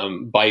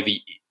by the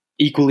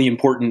equally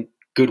important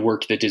good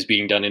work that is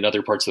being done in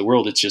other parts of the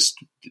world. It's just,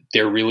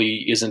 there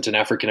really isn't an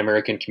African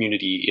American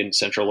community in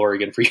Central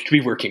Oregon for you to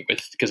be working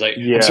with, because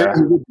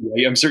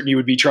I'm certain you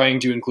would be trying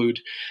to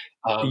include.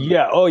 For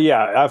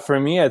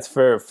me, it's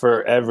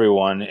for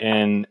everyone,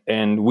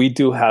 and we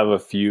do have a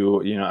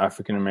few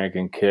African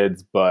American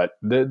kids, but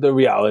the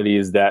reality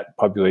is that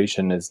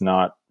population is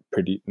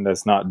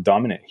that's not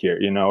dominant here,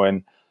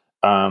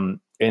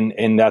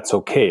 and that's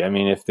okay. I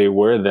mean, if they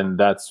were, then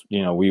that's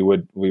we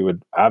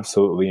would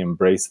absolutely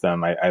embrace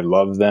them. I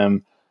love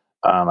them.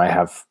 I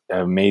have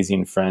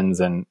amazing friends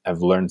and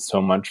I've learned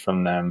so much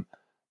from them.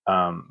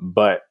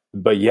 But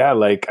yeah,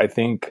 like, I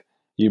think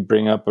you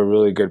bring up a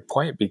really good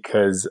point,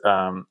 because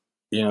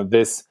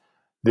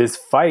this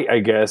fight, I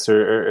guess,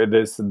 or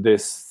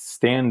this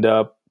stand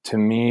up, to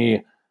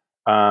me,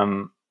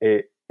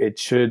 it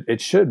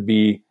should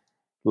be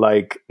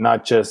like,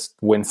 not just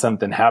when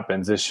something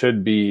happens. It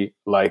should be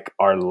like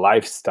our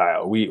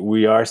lifestyle.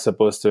 We are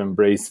supposed to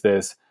embrace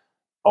this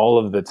all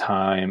of the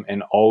time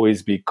and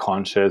always be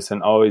conscious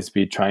and always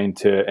be trying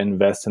to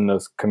invest in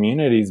those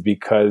communities,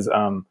 because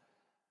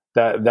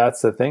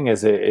that's the thing,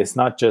 is it's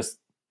not just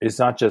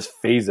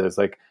phases.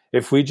 Like,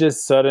 if we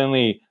just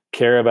suddenly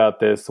care about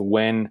this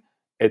when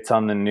it's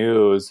on the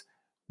news,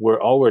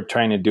 all we're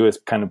trying to do is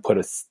kind of put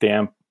a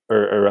stamp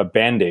or a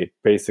Band-Aid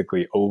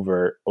basically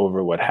over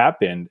what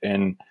happened.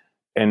 And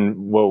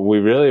what we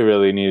really,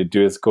 really need to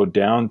do is go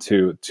down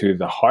to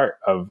the heart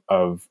of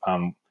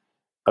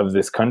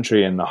this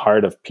country and the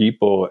heart of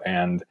people,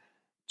 and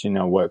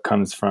what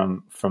comes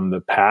from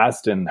the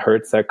past and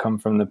hurts that come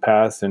from the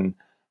past, and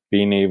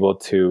being able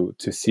to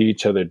see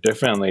each other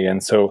differently.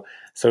 And so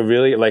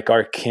really, like,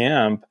 our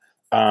camp,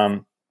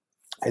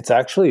 it's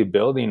actually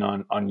building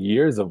on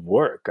years of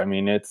work. I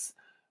mean,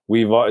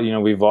 we've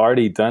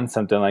already done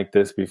something like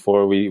this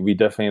before. We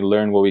definitely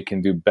learned what we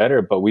can do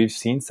better, but we've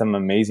seen some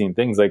amazing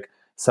things. Like,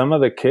 some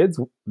of the kids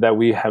that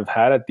we have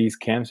had at these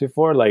camps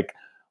before, like,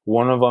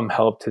 one of them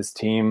helped his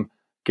team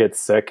get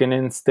second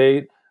in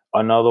state.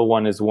 Another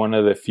one is one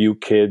of the few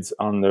kids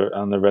on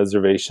the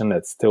reservation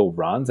that still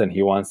runs, and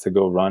he wants to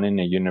go run in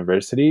a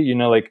university.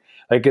 Like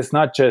it's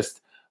not just,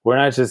 we're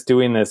not just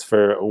doing this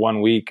for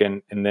 1 week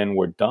and then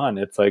we're done.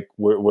 It's like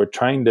we're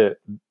trying to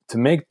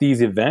make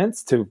these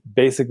events to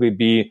basically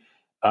be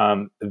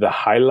the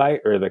highlight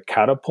or the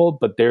catapult,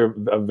 but they're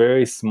a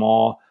very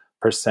small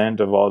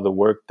percent of all the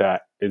work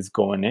that is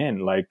going in.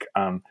 Like,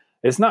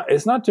 it's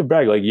not to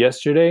brag. Like,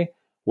 yesterday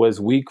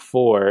was week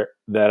 4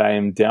 that I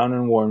am down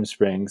in Warm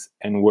Springs,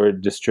 and we're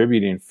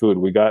distributing food.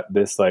 We got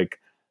this like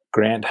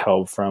grant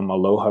help from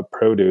Aloha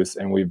Produce,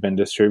 and we've been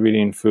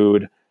distributing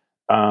food.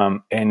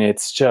 And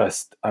it's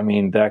just, I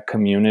mean, that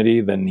community,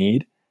 the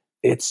need,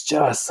 it's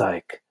just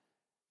like,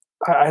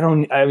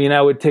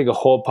 I would take a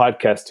whole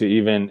podcast to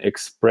even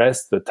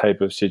express the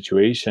type of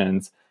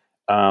situations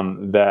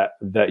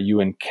that you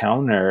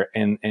encounter,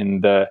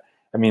 and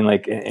I mean,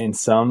 like in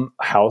some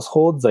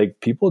households, like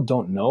people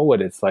don't know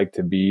what it's like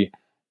to be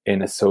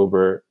in a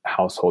sober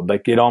household.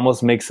 Like it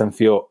almost makes them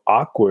feel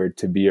awkward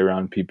to be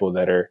around people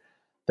that are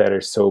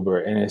sober.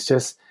 And it's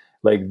just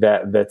like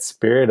that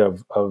spirit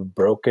of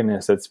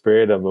brokenness, that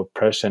spirit of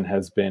oppression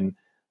has been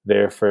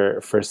there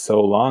for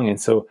so long. And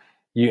so,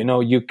 you know,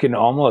 you can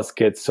almost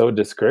get so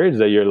discouraged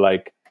that you're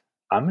like,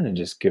 I'm gonna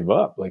just give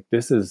up. Like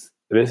this is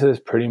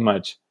pretty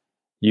much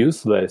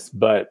useless.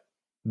 But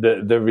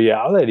the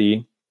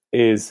reality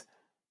is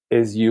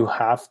you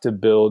have to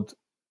build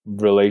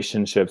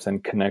relationships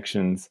and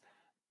connections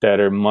that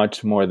are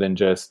much more than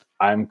just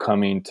I'm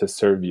coming to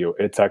serve you.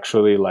 It's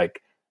actually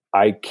like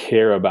I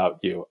care about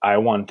you. I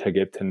want to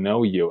get to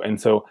know you. And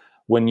so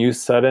when you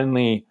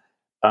suddenly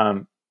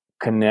um,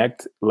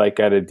 connect like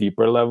at a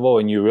deeper level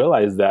and you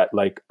realize that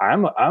like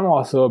I'm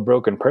also a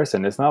broken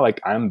person. It's not like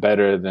I'm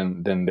better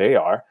than they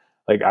are.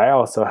 Like I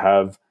also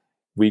have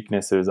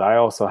weaknesses. I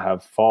also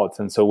have faults.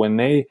 And so when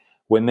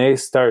they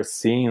start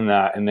seeing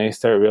that and they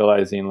start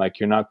realizing like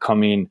you're not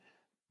coming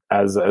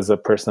as a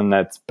person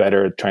that's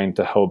better trying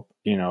to help,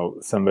 you know,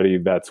 somebody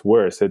that's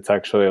worse, it's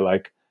actually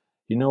like,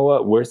 you know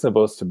what, we're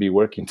supposed to be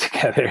working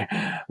together.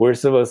 We're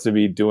supposed to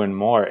be doing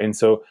more. And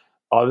so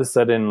all of a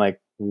sudden, like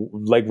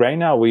right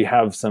now we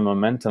have some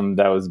momentum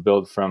that was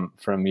built from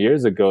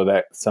years ago,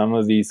 that some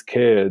of these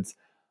kids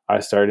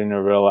are starting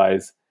to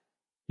realize,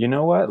 you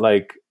know what,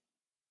 like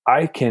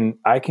I can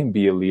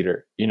be a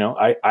leader. You know,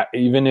 I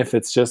even if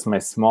it's just my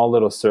small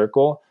little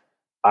circle,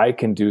 I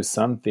can do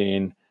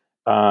something.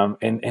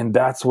 And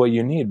that's what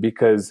you need,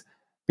 because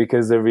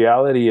the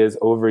reality is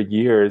over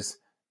years,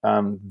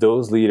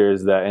 those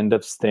leaders that end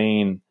up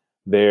staying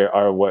there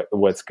are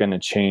what's going to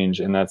change,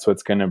 and that's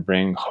what's going to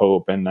bring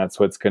hope, and that's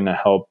what's going to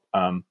help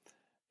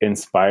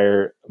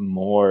inspire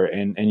more.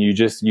 And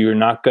you're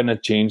not going to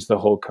change the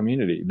whole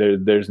community.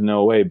 There's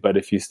no way. But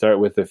if you start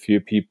with a few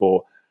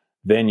people,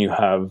 then you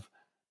have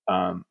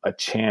a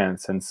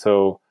chance. And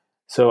so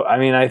I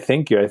mean, I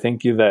thank you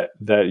that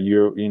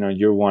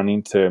you're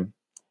wanting to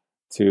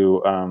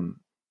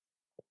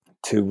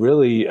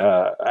really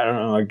I don't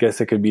know, I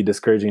guess it could be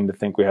discouraging to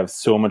think we have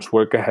so much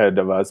work ahead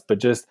of us, but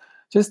just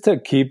to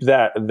keep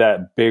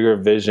that bigger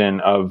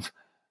vision of,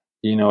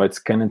 you know, it's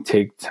going to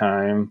take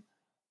time.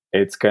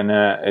 It's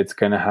gonna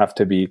have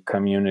to be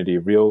community,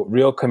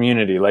 real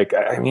community. Like,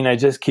 I mean, I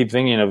just keep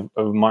thinking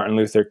of Martin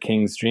Luther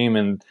King's dream,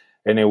 and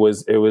it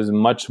was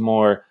much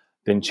more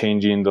than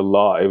changing the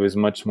law. It was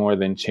much more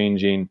than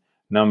changing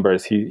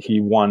numbers. He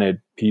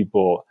wanted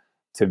people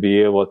to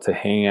be able to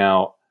hang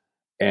out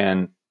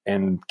and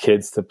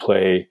kids to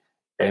play,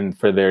 and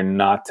for there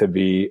not to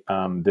be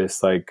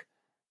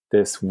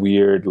this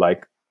weird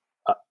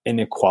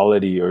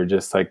inequality, or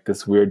just like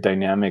this weird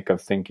dynamic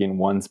of thinking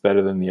one's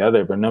better than the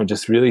other. But no,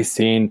 just really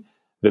seeing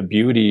the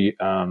beauty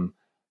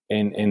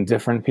in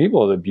different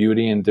people, the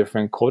beauty in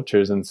different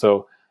cultures. And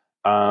so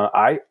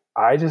I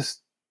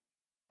just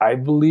I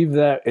believe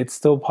that it's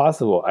still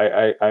possible.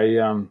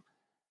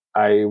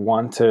 I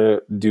want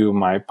to do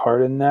my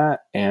part in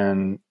that,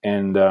 and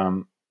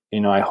you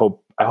know, I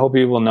hope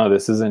people know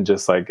this isn't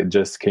just like it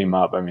just came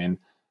up. I mean,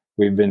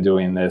 we've been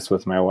doing this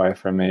with my wife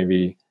for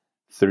maybe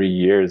 3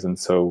 years, and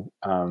so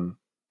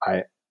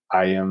I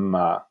am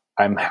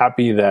I'm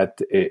happy that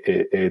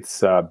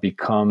it's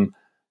become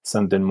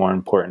something more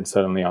important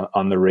suddenly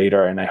on the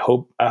radar, and I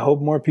hope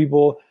more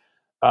people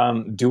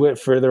do it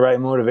for the right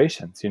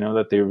motivations. You know,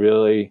 that they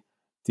really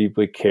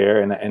deeply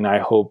care, and I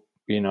hope,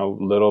 you know,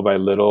 little by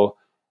little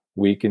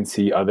we can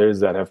see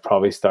others that have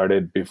probably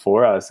started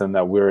before us, and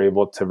that we're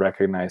able to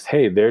recognize,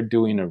 hey, they're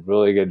doing a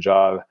really good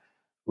job.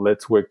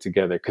 Let's work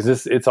together,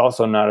 because it's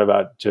also not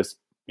about just,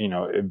 you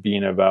know, it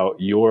being about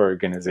your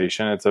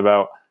organization. It's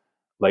about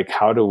like,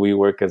 how do we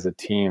work as a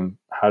team?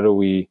 How do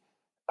we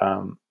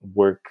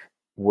work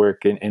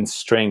in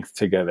strength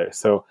together?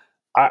 So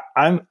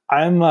I'm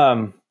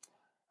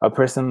a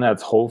person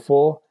that's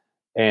hopeful,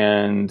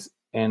 and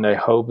I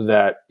hope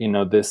that, you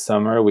know, this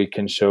summer we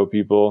can show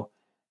people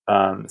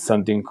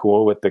something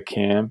cool with the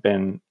camp,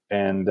 and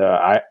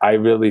I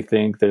really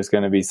think there's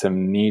going to be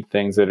some neat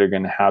things that are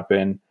going to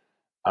happen,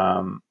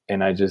 and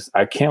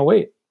I can't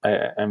wait.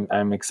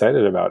 I'm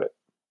excited about it.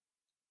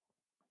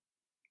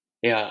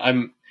 Yeah,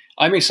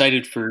 I'm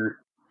excited for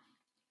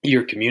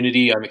your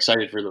community. I'm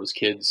excited for those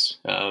kids.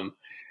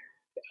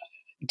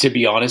 To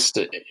be honest,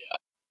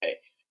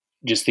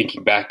 just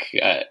thinking back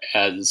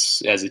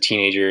as a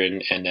teenager,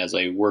 and as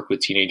I work with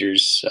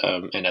teenagers,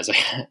 and as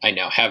I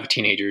now have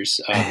teenagers,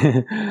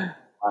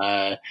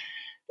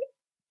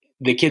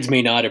 the kids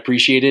may not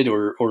appreciate it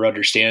or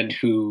understand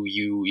who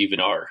you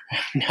even are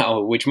now,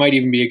 which might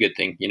even be a good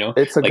thing. You know,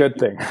 it's a good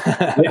thing.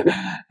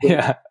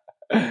 Yeah.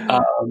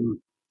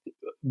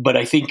 But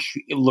I think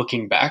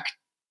looking back,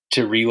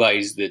 to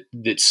realize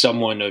that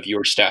someone of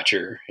your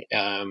stature,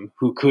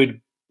 who could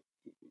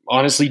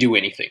honestly do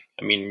anything.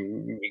 I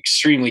mean,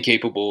 extremely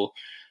capable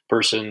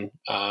person,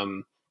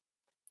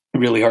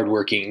 really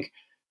hardworking,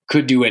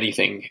 could do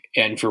anything.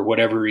 And for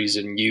whatever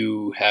reason,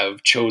 you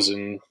have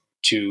chosen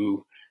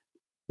to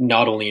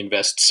not only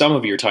invest some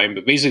of your time,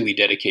 but basically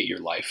dedicate your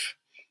life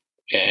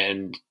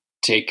and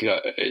take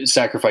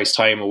sacrifice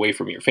time away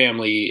from your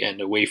family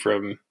and away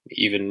from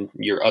even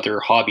your other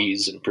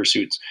hobbies and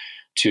pursuits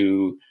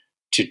to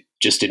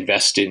just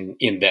invest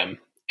in them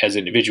as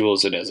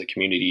individuals and as a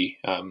community.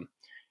 I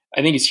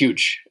think it's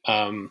huge.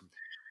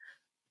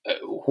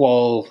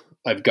 While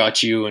I've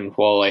got you and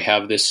while I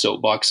have this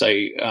soapbox,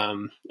 I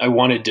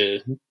wanted to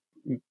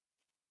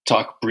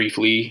talk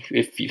briefly,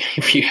 if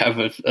you have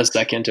a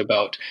second,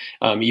 about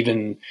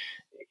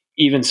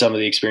even some of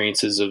the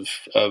experiences of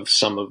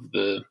some of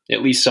the,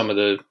 at least some of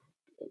the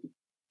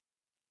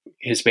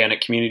Hispanic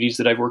communities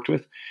that I've worked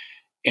with.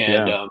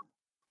 And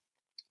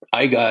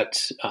I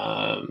got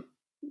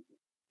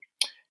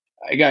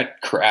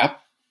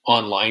crap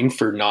online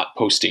for not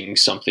posting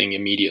something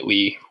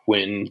immediately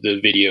when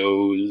the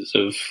videos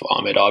of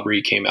Ahmaud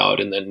Arbery came out,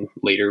 and then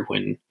later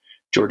when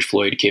George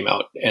Floyd came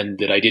out, and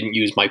that I didn't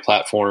use my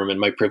platform and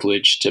my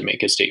privilege to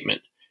make a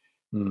statement.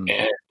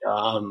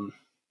 And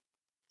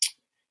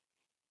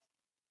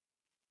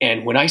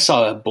when I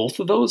saw both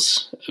of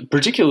those,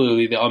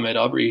 particularly the Ahmaud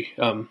Arbery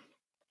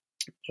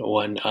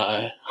one,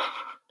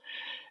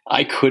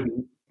 I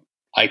couldn't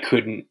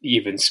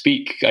even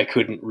speak. I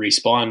couldn't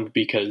respond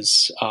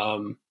because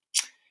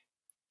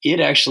it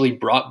actually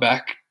brought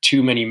back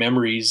too many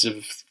memories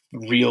of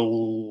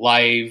real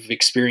live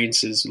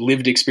experiences,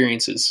 lived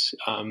experiences,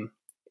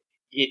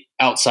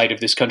 outside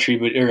of this country,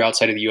 or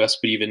outside of the U.S.,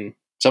 but even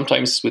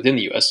sometimes within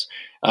the U.S.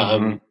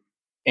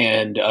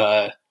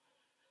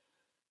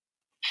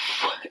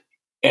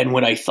 And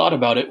when I thought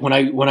about it, when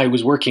I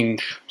was working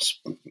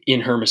in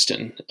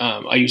Hermiston,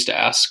 I used to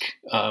ask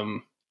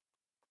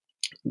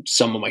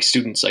some of my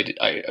students,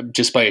 I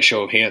just by a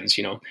show of hands,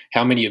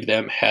 how many of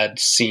them had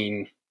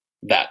seen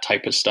that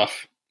type of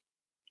stuff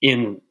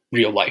in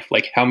real life?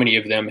 Like, how many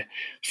of them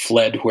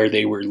fled where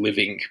they were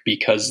living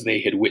because they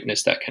had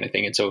witnessed that kind of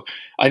thing? And so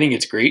I think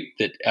it's great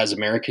that as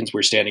Americans,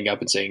 we're standing up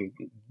and saying,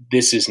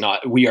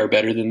 we are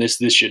better than this.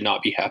 This should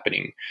not be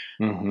happening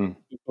in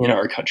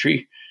our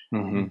country.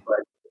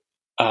 But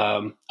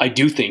I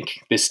do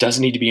think this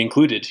does need to be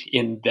included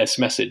in this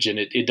message, and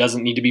it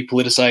doesn't need to be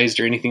politicized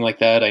or anything like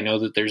that. I know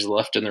that there's the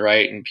left and the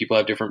right, and people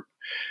have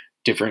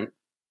different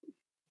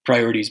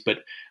priorities, but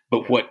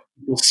what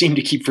we'll seem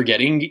to keep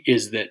forgetting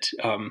is that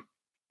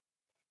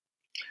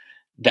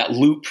that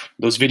loop,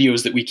 those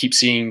videos that we keep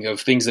seeing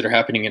of things that are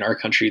happening in our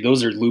country,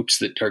 those are loops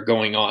that are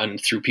going on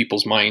through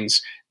people's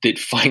minds that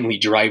finally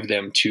drive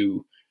them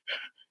to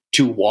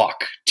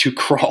walk, to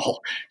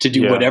crawl, to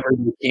do whatever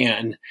they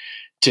can,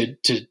 to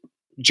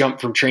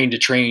jump from train to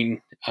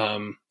train,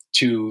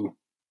 to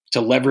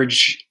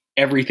leverage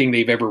everything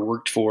they've ever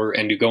worked for,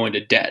 and to go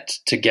into debt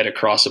to get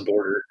across a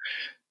border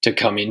to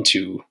come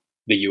into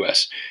the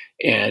U.S.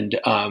 And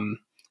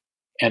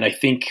I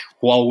think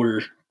while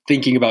we're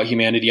thinking about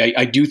humanity,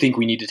 I do think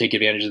we need to take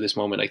advantage of this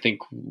moment. I think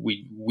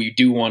we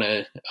do want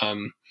to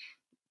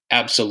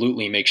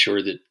absolutely make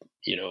sure that,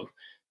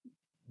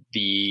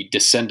 the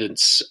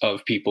descendants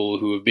of people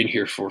who have been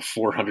here for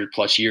 400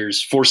 plus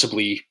years,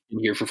 forcibly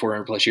been here for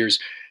 400 plus years,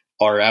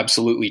 are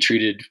absolutely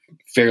treated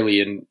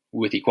fairly and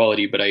with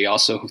equality. But I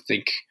also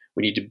think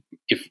we need to,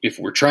 if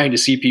we're trying to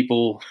see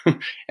people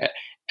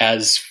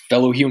as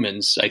fellow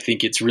humans, I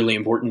think it's really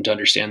important to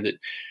understand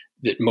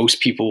that most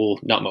people,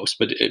 not most,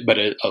 but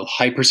a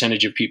high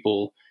percentage of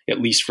people, at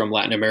least from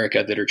Latin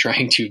America, that are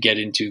trying to get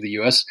into the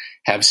U.S.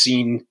 have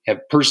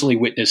personally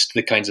witnessed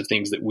the kinds of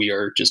things that we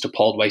are just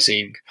appalled by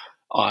seeing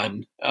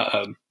on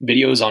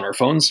videos on our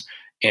phones,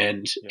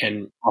 and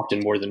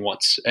often more than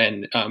once.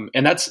 And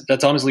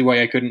that's honestly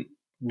why I couldn't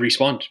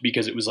respond,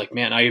 because it was like,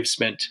 man, I have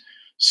spent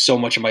so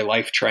much of my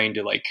life trying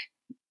to like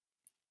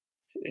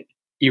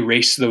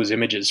erase those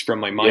images from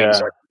my mind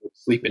so I can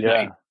sleep at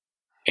night.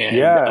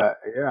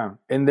 And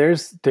and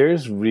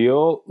there's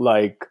real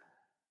like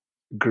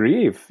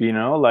grief,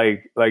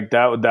 like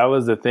that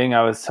was the thing.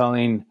 I was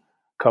telling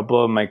a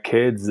couple of my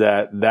kids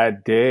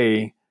that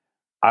day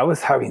I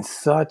was having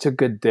such a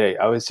good day.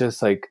 I was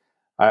just like,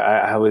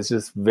 I was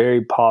just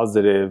very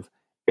positive,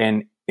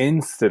 and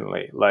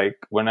instantly, like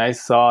when I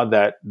saw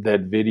that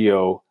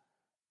video,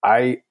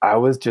 I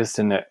was just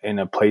in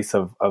a place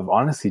of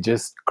honestly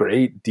just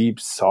great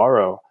deep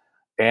sorrow,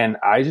 and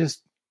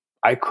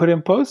I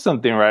couldn't post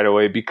something right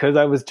away because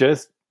I was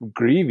just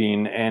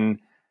grieving, and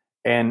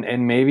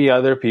maybe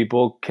other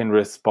people can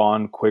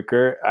respond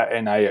quicker,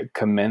 and I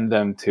commend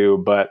them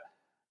too. But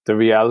the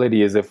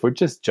reality is, if we're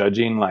just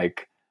judging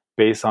like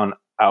based on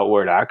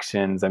outward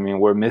actions, I mean,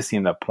 we're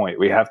missing the point.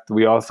 We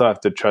also have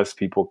to trust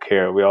people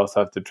care. We also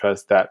have to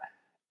trust that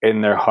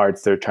in their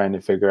hearts they're trying to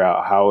figure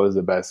out how is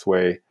the best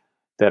way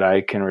that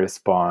I can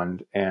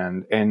respond.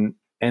 And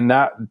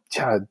that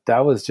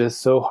was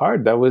just so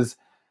hard.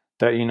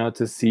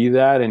 To see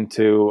that, and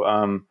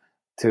to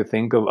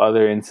think of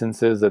other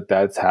instances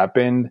that's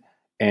happened,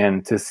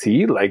 and to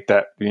see like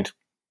that.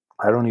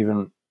 I don't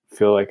even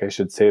feel like I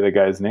should say the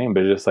guy's name,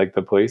 but just like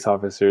the police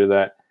officer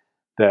that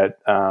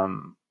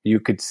you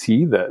could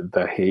see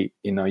the hate,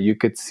 you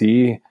could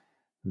see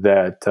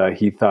that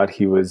he thought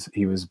he was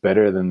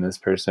better than this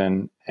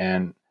person.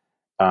 And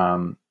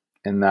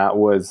that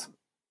was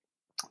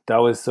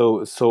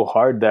so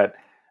hard that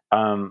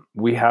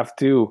we have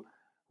to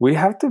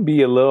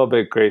be a little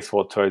bit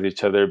graceful towards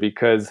each other,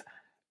 because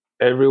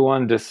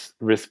everyone just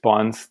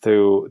responds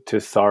to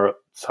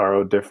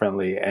sorrow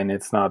differently. And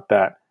it's not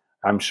that,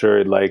 I'm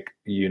sure, like,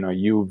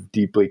 you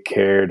deeply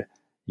cared,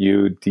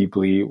 you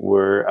deeply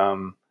were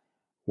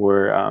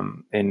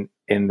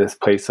in this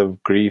place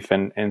of grief,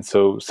 and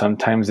so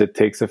sometimes it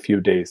takes a few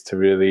days to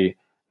really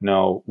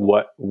know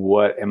what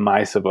am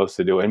I supposed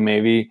to do. And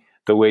maybe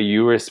the way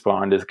you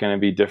respond is going to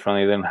be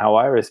differently than how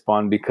I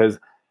respond, because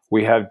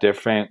we have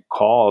different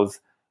calls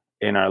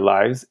in our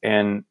lives,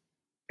 and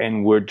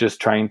we're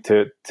just trying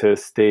to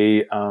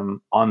stay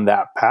on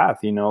that path,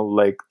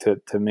 like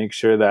to make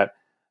sure that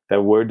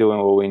we're doing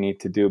what we need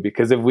to do.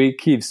 Because if we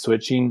keep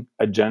switching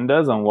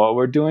agendas on what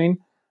we're doing,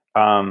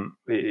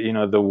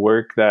 the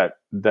work that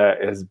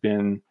has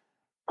been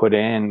put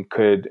in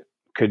could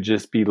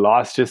just be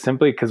lost, just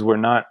simply because we're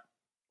not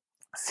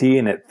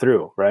seeing it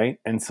through, right?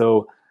 And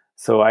so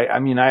I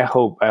mean, I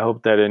hope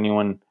that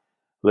anyone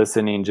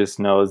listening just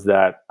knows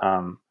that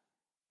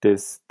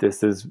this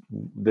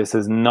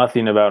is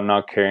nothing about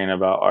not caring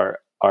about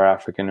our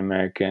African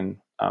American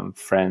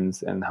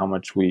friends, and how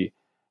much we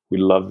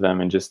love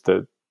them, and just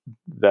that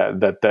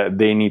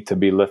they need to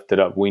be lifted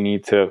up. We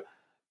need to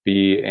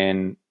be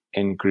in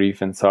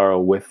grief and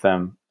sorrow with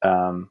them,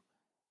 and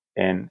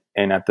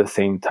at the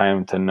same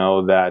time to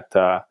know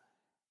that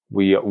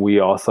we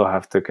also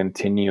have to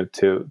continue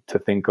to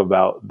think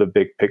about the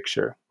big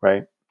picture,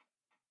 right?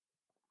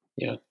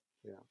 Yeah.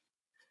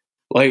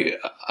 Well,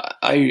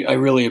 I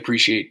really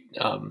appreciate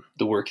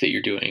the work that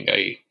you're doing.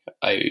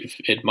 I've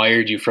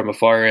admired you from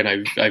afar,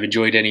 and I've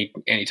enjoyed any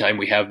time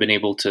we have been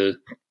able to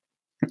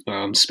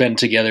spend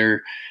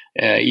together,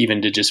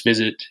 even to just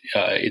visit.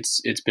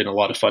 It's been a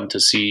lot of fun to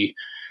see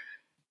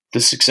the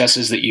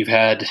successes that you've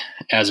had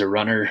as a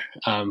runner,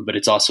 but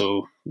it's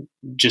also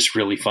just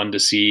really fun to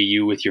see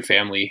you with your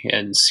family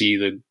and see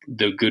the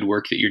good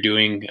work that you're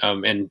doing.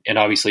 And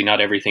obviously not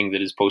everything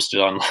that is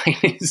posted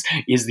online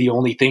is the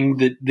only thing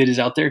that is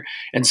out there.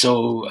 And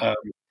so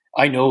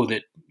I know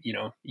that,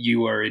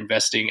 you are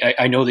investing.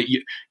 I know that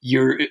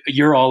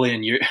you're all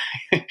in. Yeah.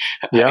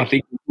 I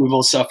think we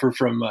will suffer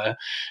from that,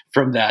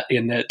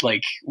 in that,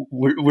 like,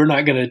 we're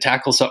not going to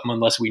tackle something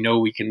unless we know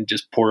we can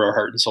just pour our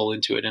heart and soul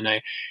into it. And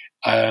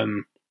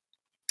I'm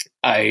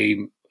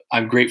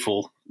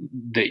grateful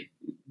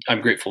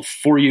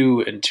for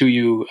you and to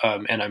you,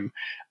 and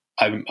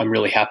I'm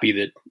really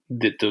happy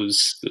that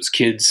those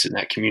kids in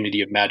that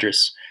community of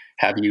Madras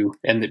have you,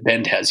 and that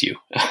Bend has you.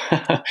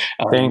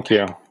 Thank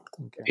you.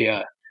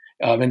 Yeah,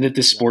 and that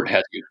this sport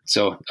has you.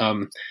 So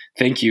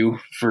thank you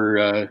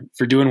for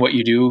doing what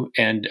you do,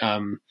 and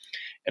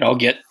I'll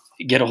get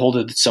a hold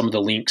of some of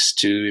the links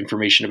to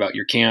information about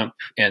your camp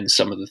and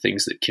some of the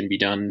things that can be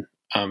done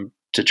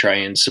to try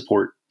and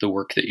support the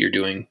work that you're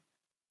doing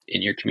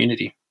in your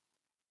community.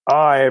 Oh,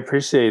 I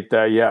appreciate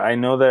that. Yeah, I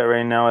know that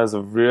right now is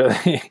a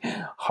really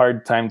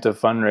hard time to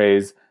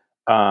fundraise.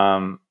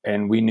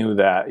 And we knew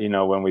that,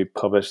 when we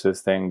published this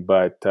thing,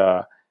 but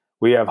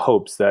we have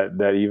hopes that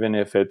even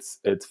if it's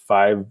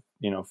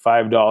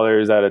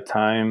 $5 at a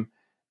time,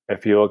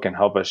 if people can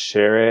help us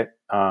share it,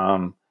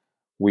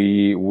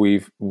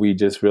 we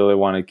just really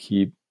want to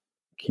keep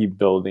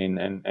building,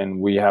 and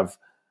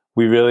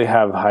we really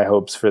have high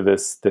hopes for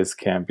this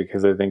camp,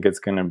 because I think it's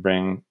going to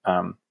bring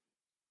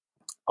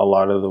a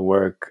lot of the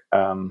work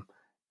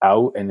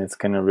out, and it's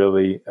going to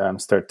really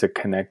start to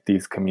connect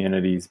these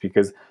communities,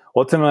 because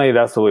ultimately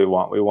that's what we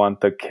want. We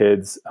want the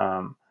kids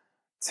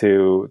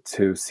to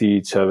see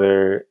each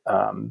other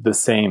the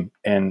same,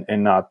 and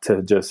not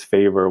to just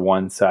favor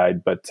one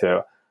side, but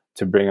to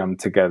bring them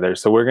together.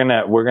 So we're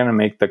gonna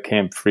make the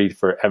camp free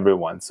for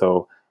everyone.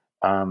 So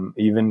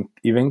even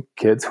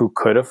kids who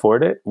could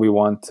afford it, we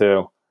want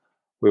to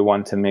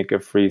make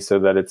it free, so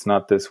that it's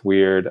not this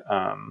weird,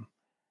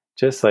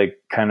 just like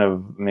kind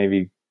of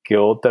maybe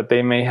guilt that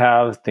they may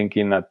have,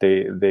 thinking that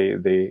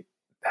they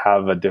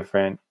have a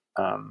different,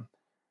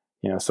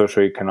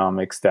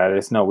 socioeconomic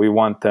status. No, we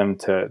want them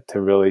to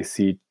really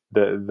see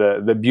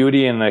the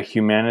beauty and the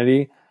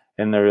humanity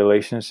in the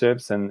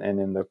relationships and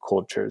in the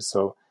cultures.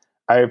 So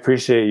I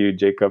appreciate you,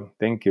 Jacob.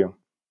 Thank you.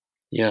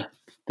 Yeah,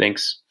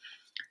 thanks.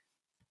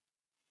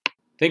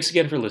 Thanks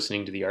again for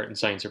listening to the Art and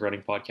Science of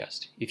Running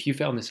podcast. If you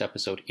found this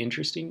episode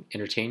interesting,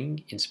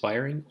 entertaining,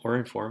 inspiring, or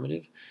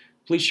informative,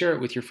 please share it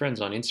with your friends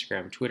on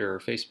Instagram, Twitter, or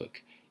Facebook,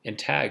 and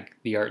tag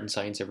the Art and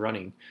Science of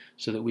Running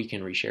so that we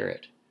can reshare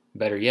it.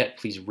 Better yet,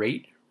 please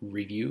rate,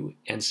 review,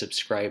 and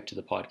subscribe to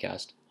the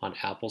podcast on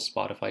Apple,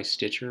 Spotify,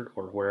 Stitcher,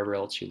 or wherever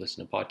else you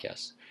listen to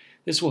podcasts.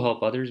 This will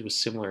help others with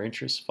similar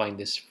interests find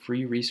this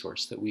free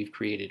resource that we've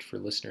created for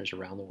listeners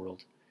around the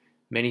world.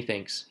 Many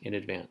thanks in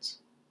advance.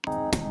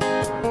 I'll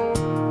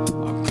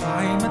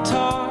climb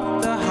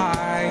atop the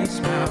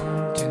highest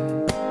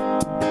mountain.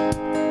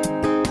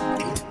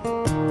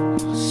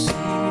 I'll see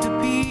the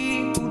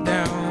people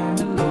down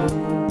below.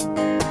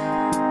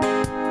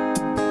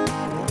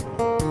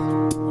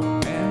 I'll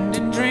bend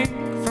and drink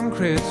from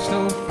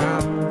crystal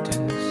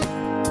fountains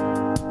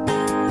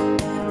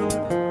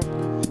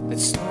that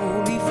so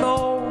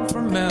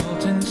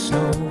melting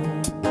snow.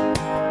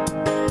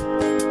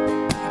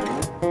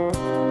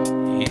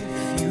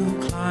 If you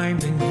climb,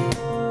 then you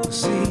will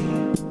see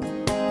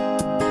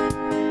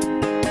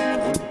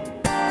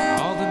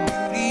all the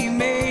beauty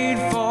made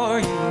for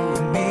you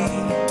and me.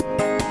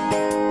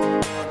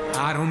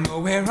 I don't know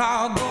where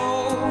I'll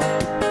go,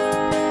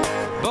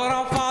 but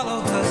I'll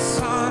follow the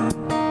sun,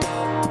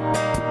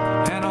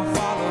 and I'll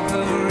follow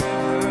the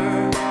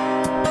river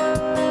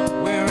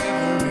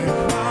wherever it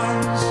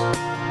runs.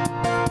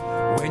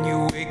 When you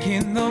wake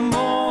in the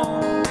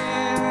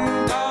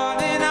morning,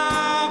 darling,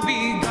 I'll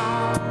be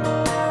gone.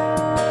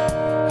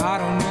 I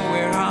don't know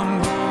where I'm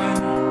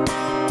going.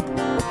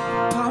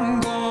 I'm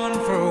going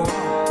for a walk.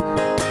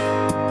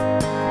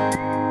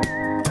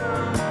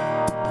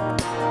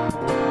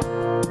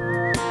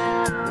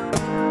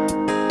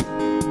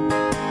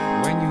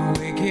 When you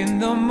wake in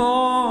the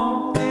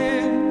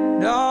morning,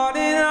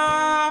 darling,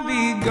 I'll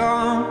be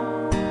gone.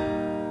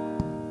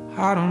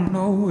 I don't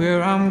know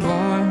where I'm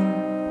going.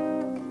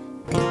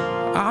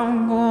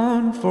 I'm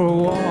going for a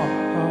walk.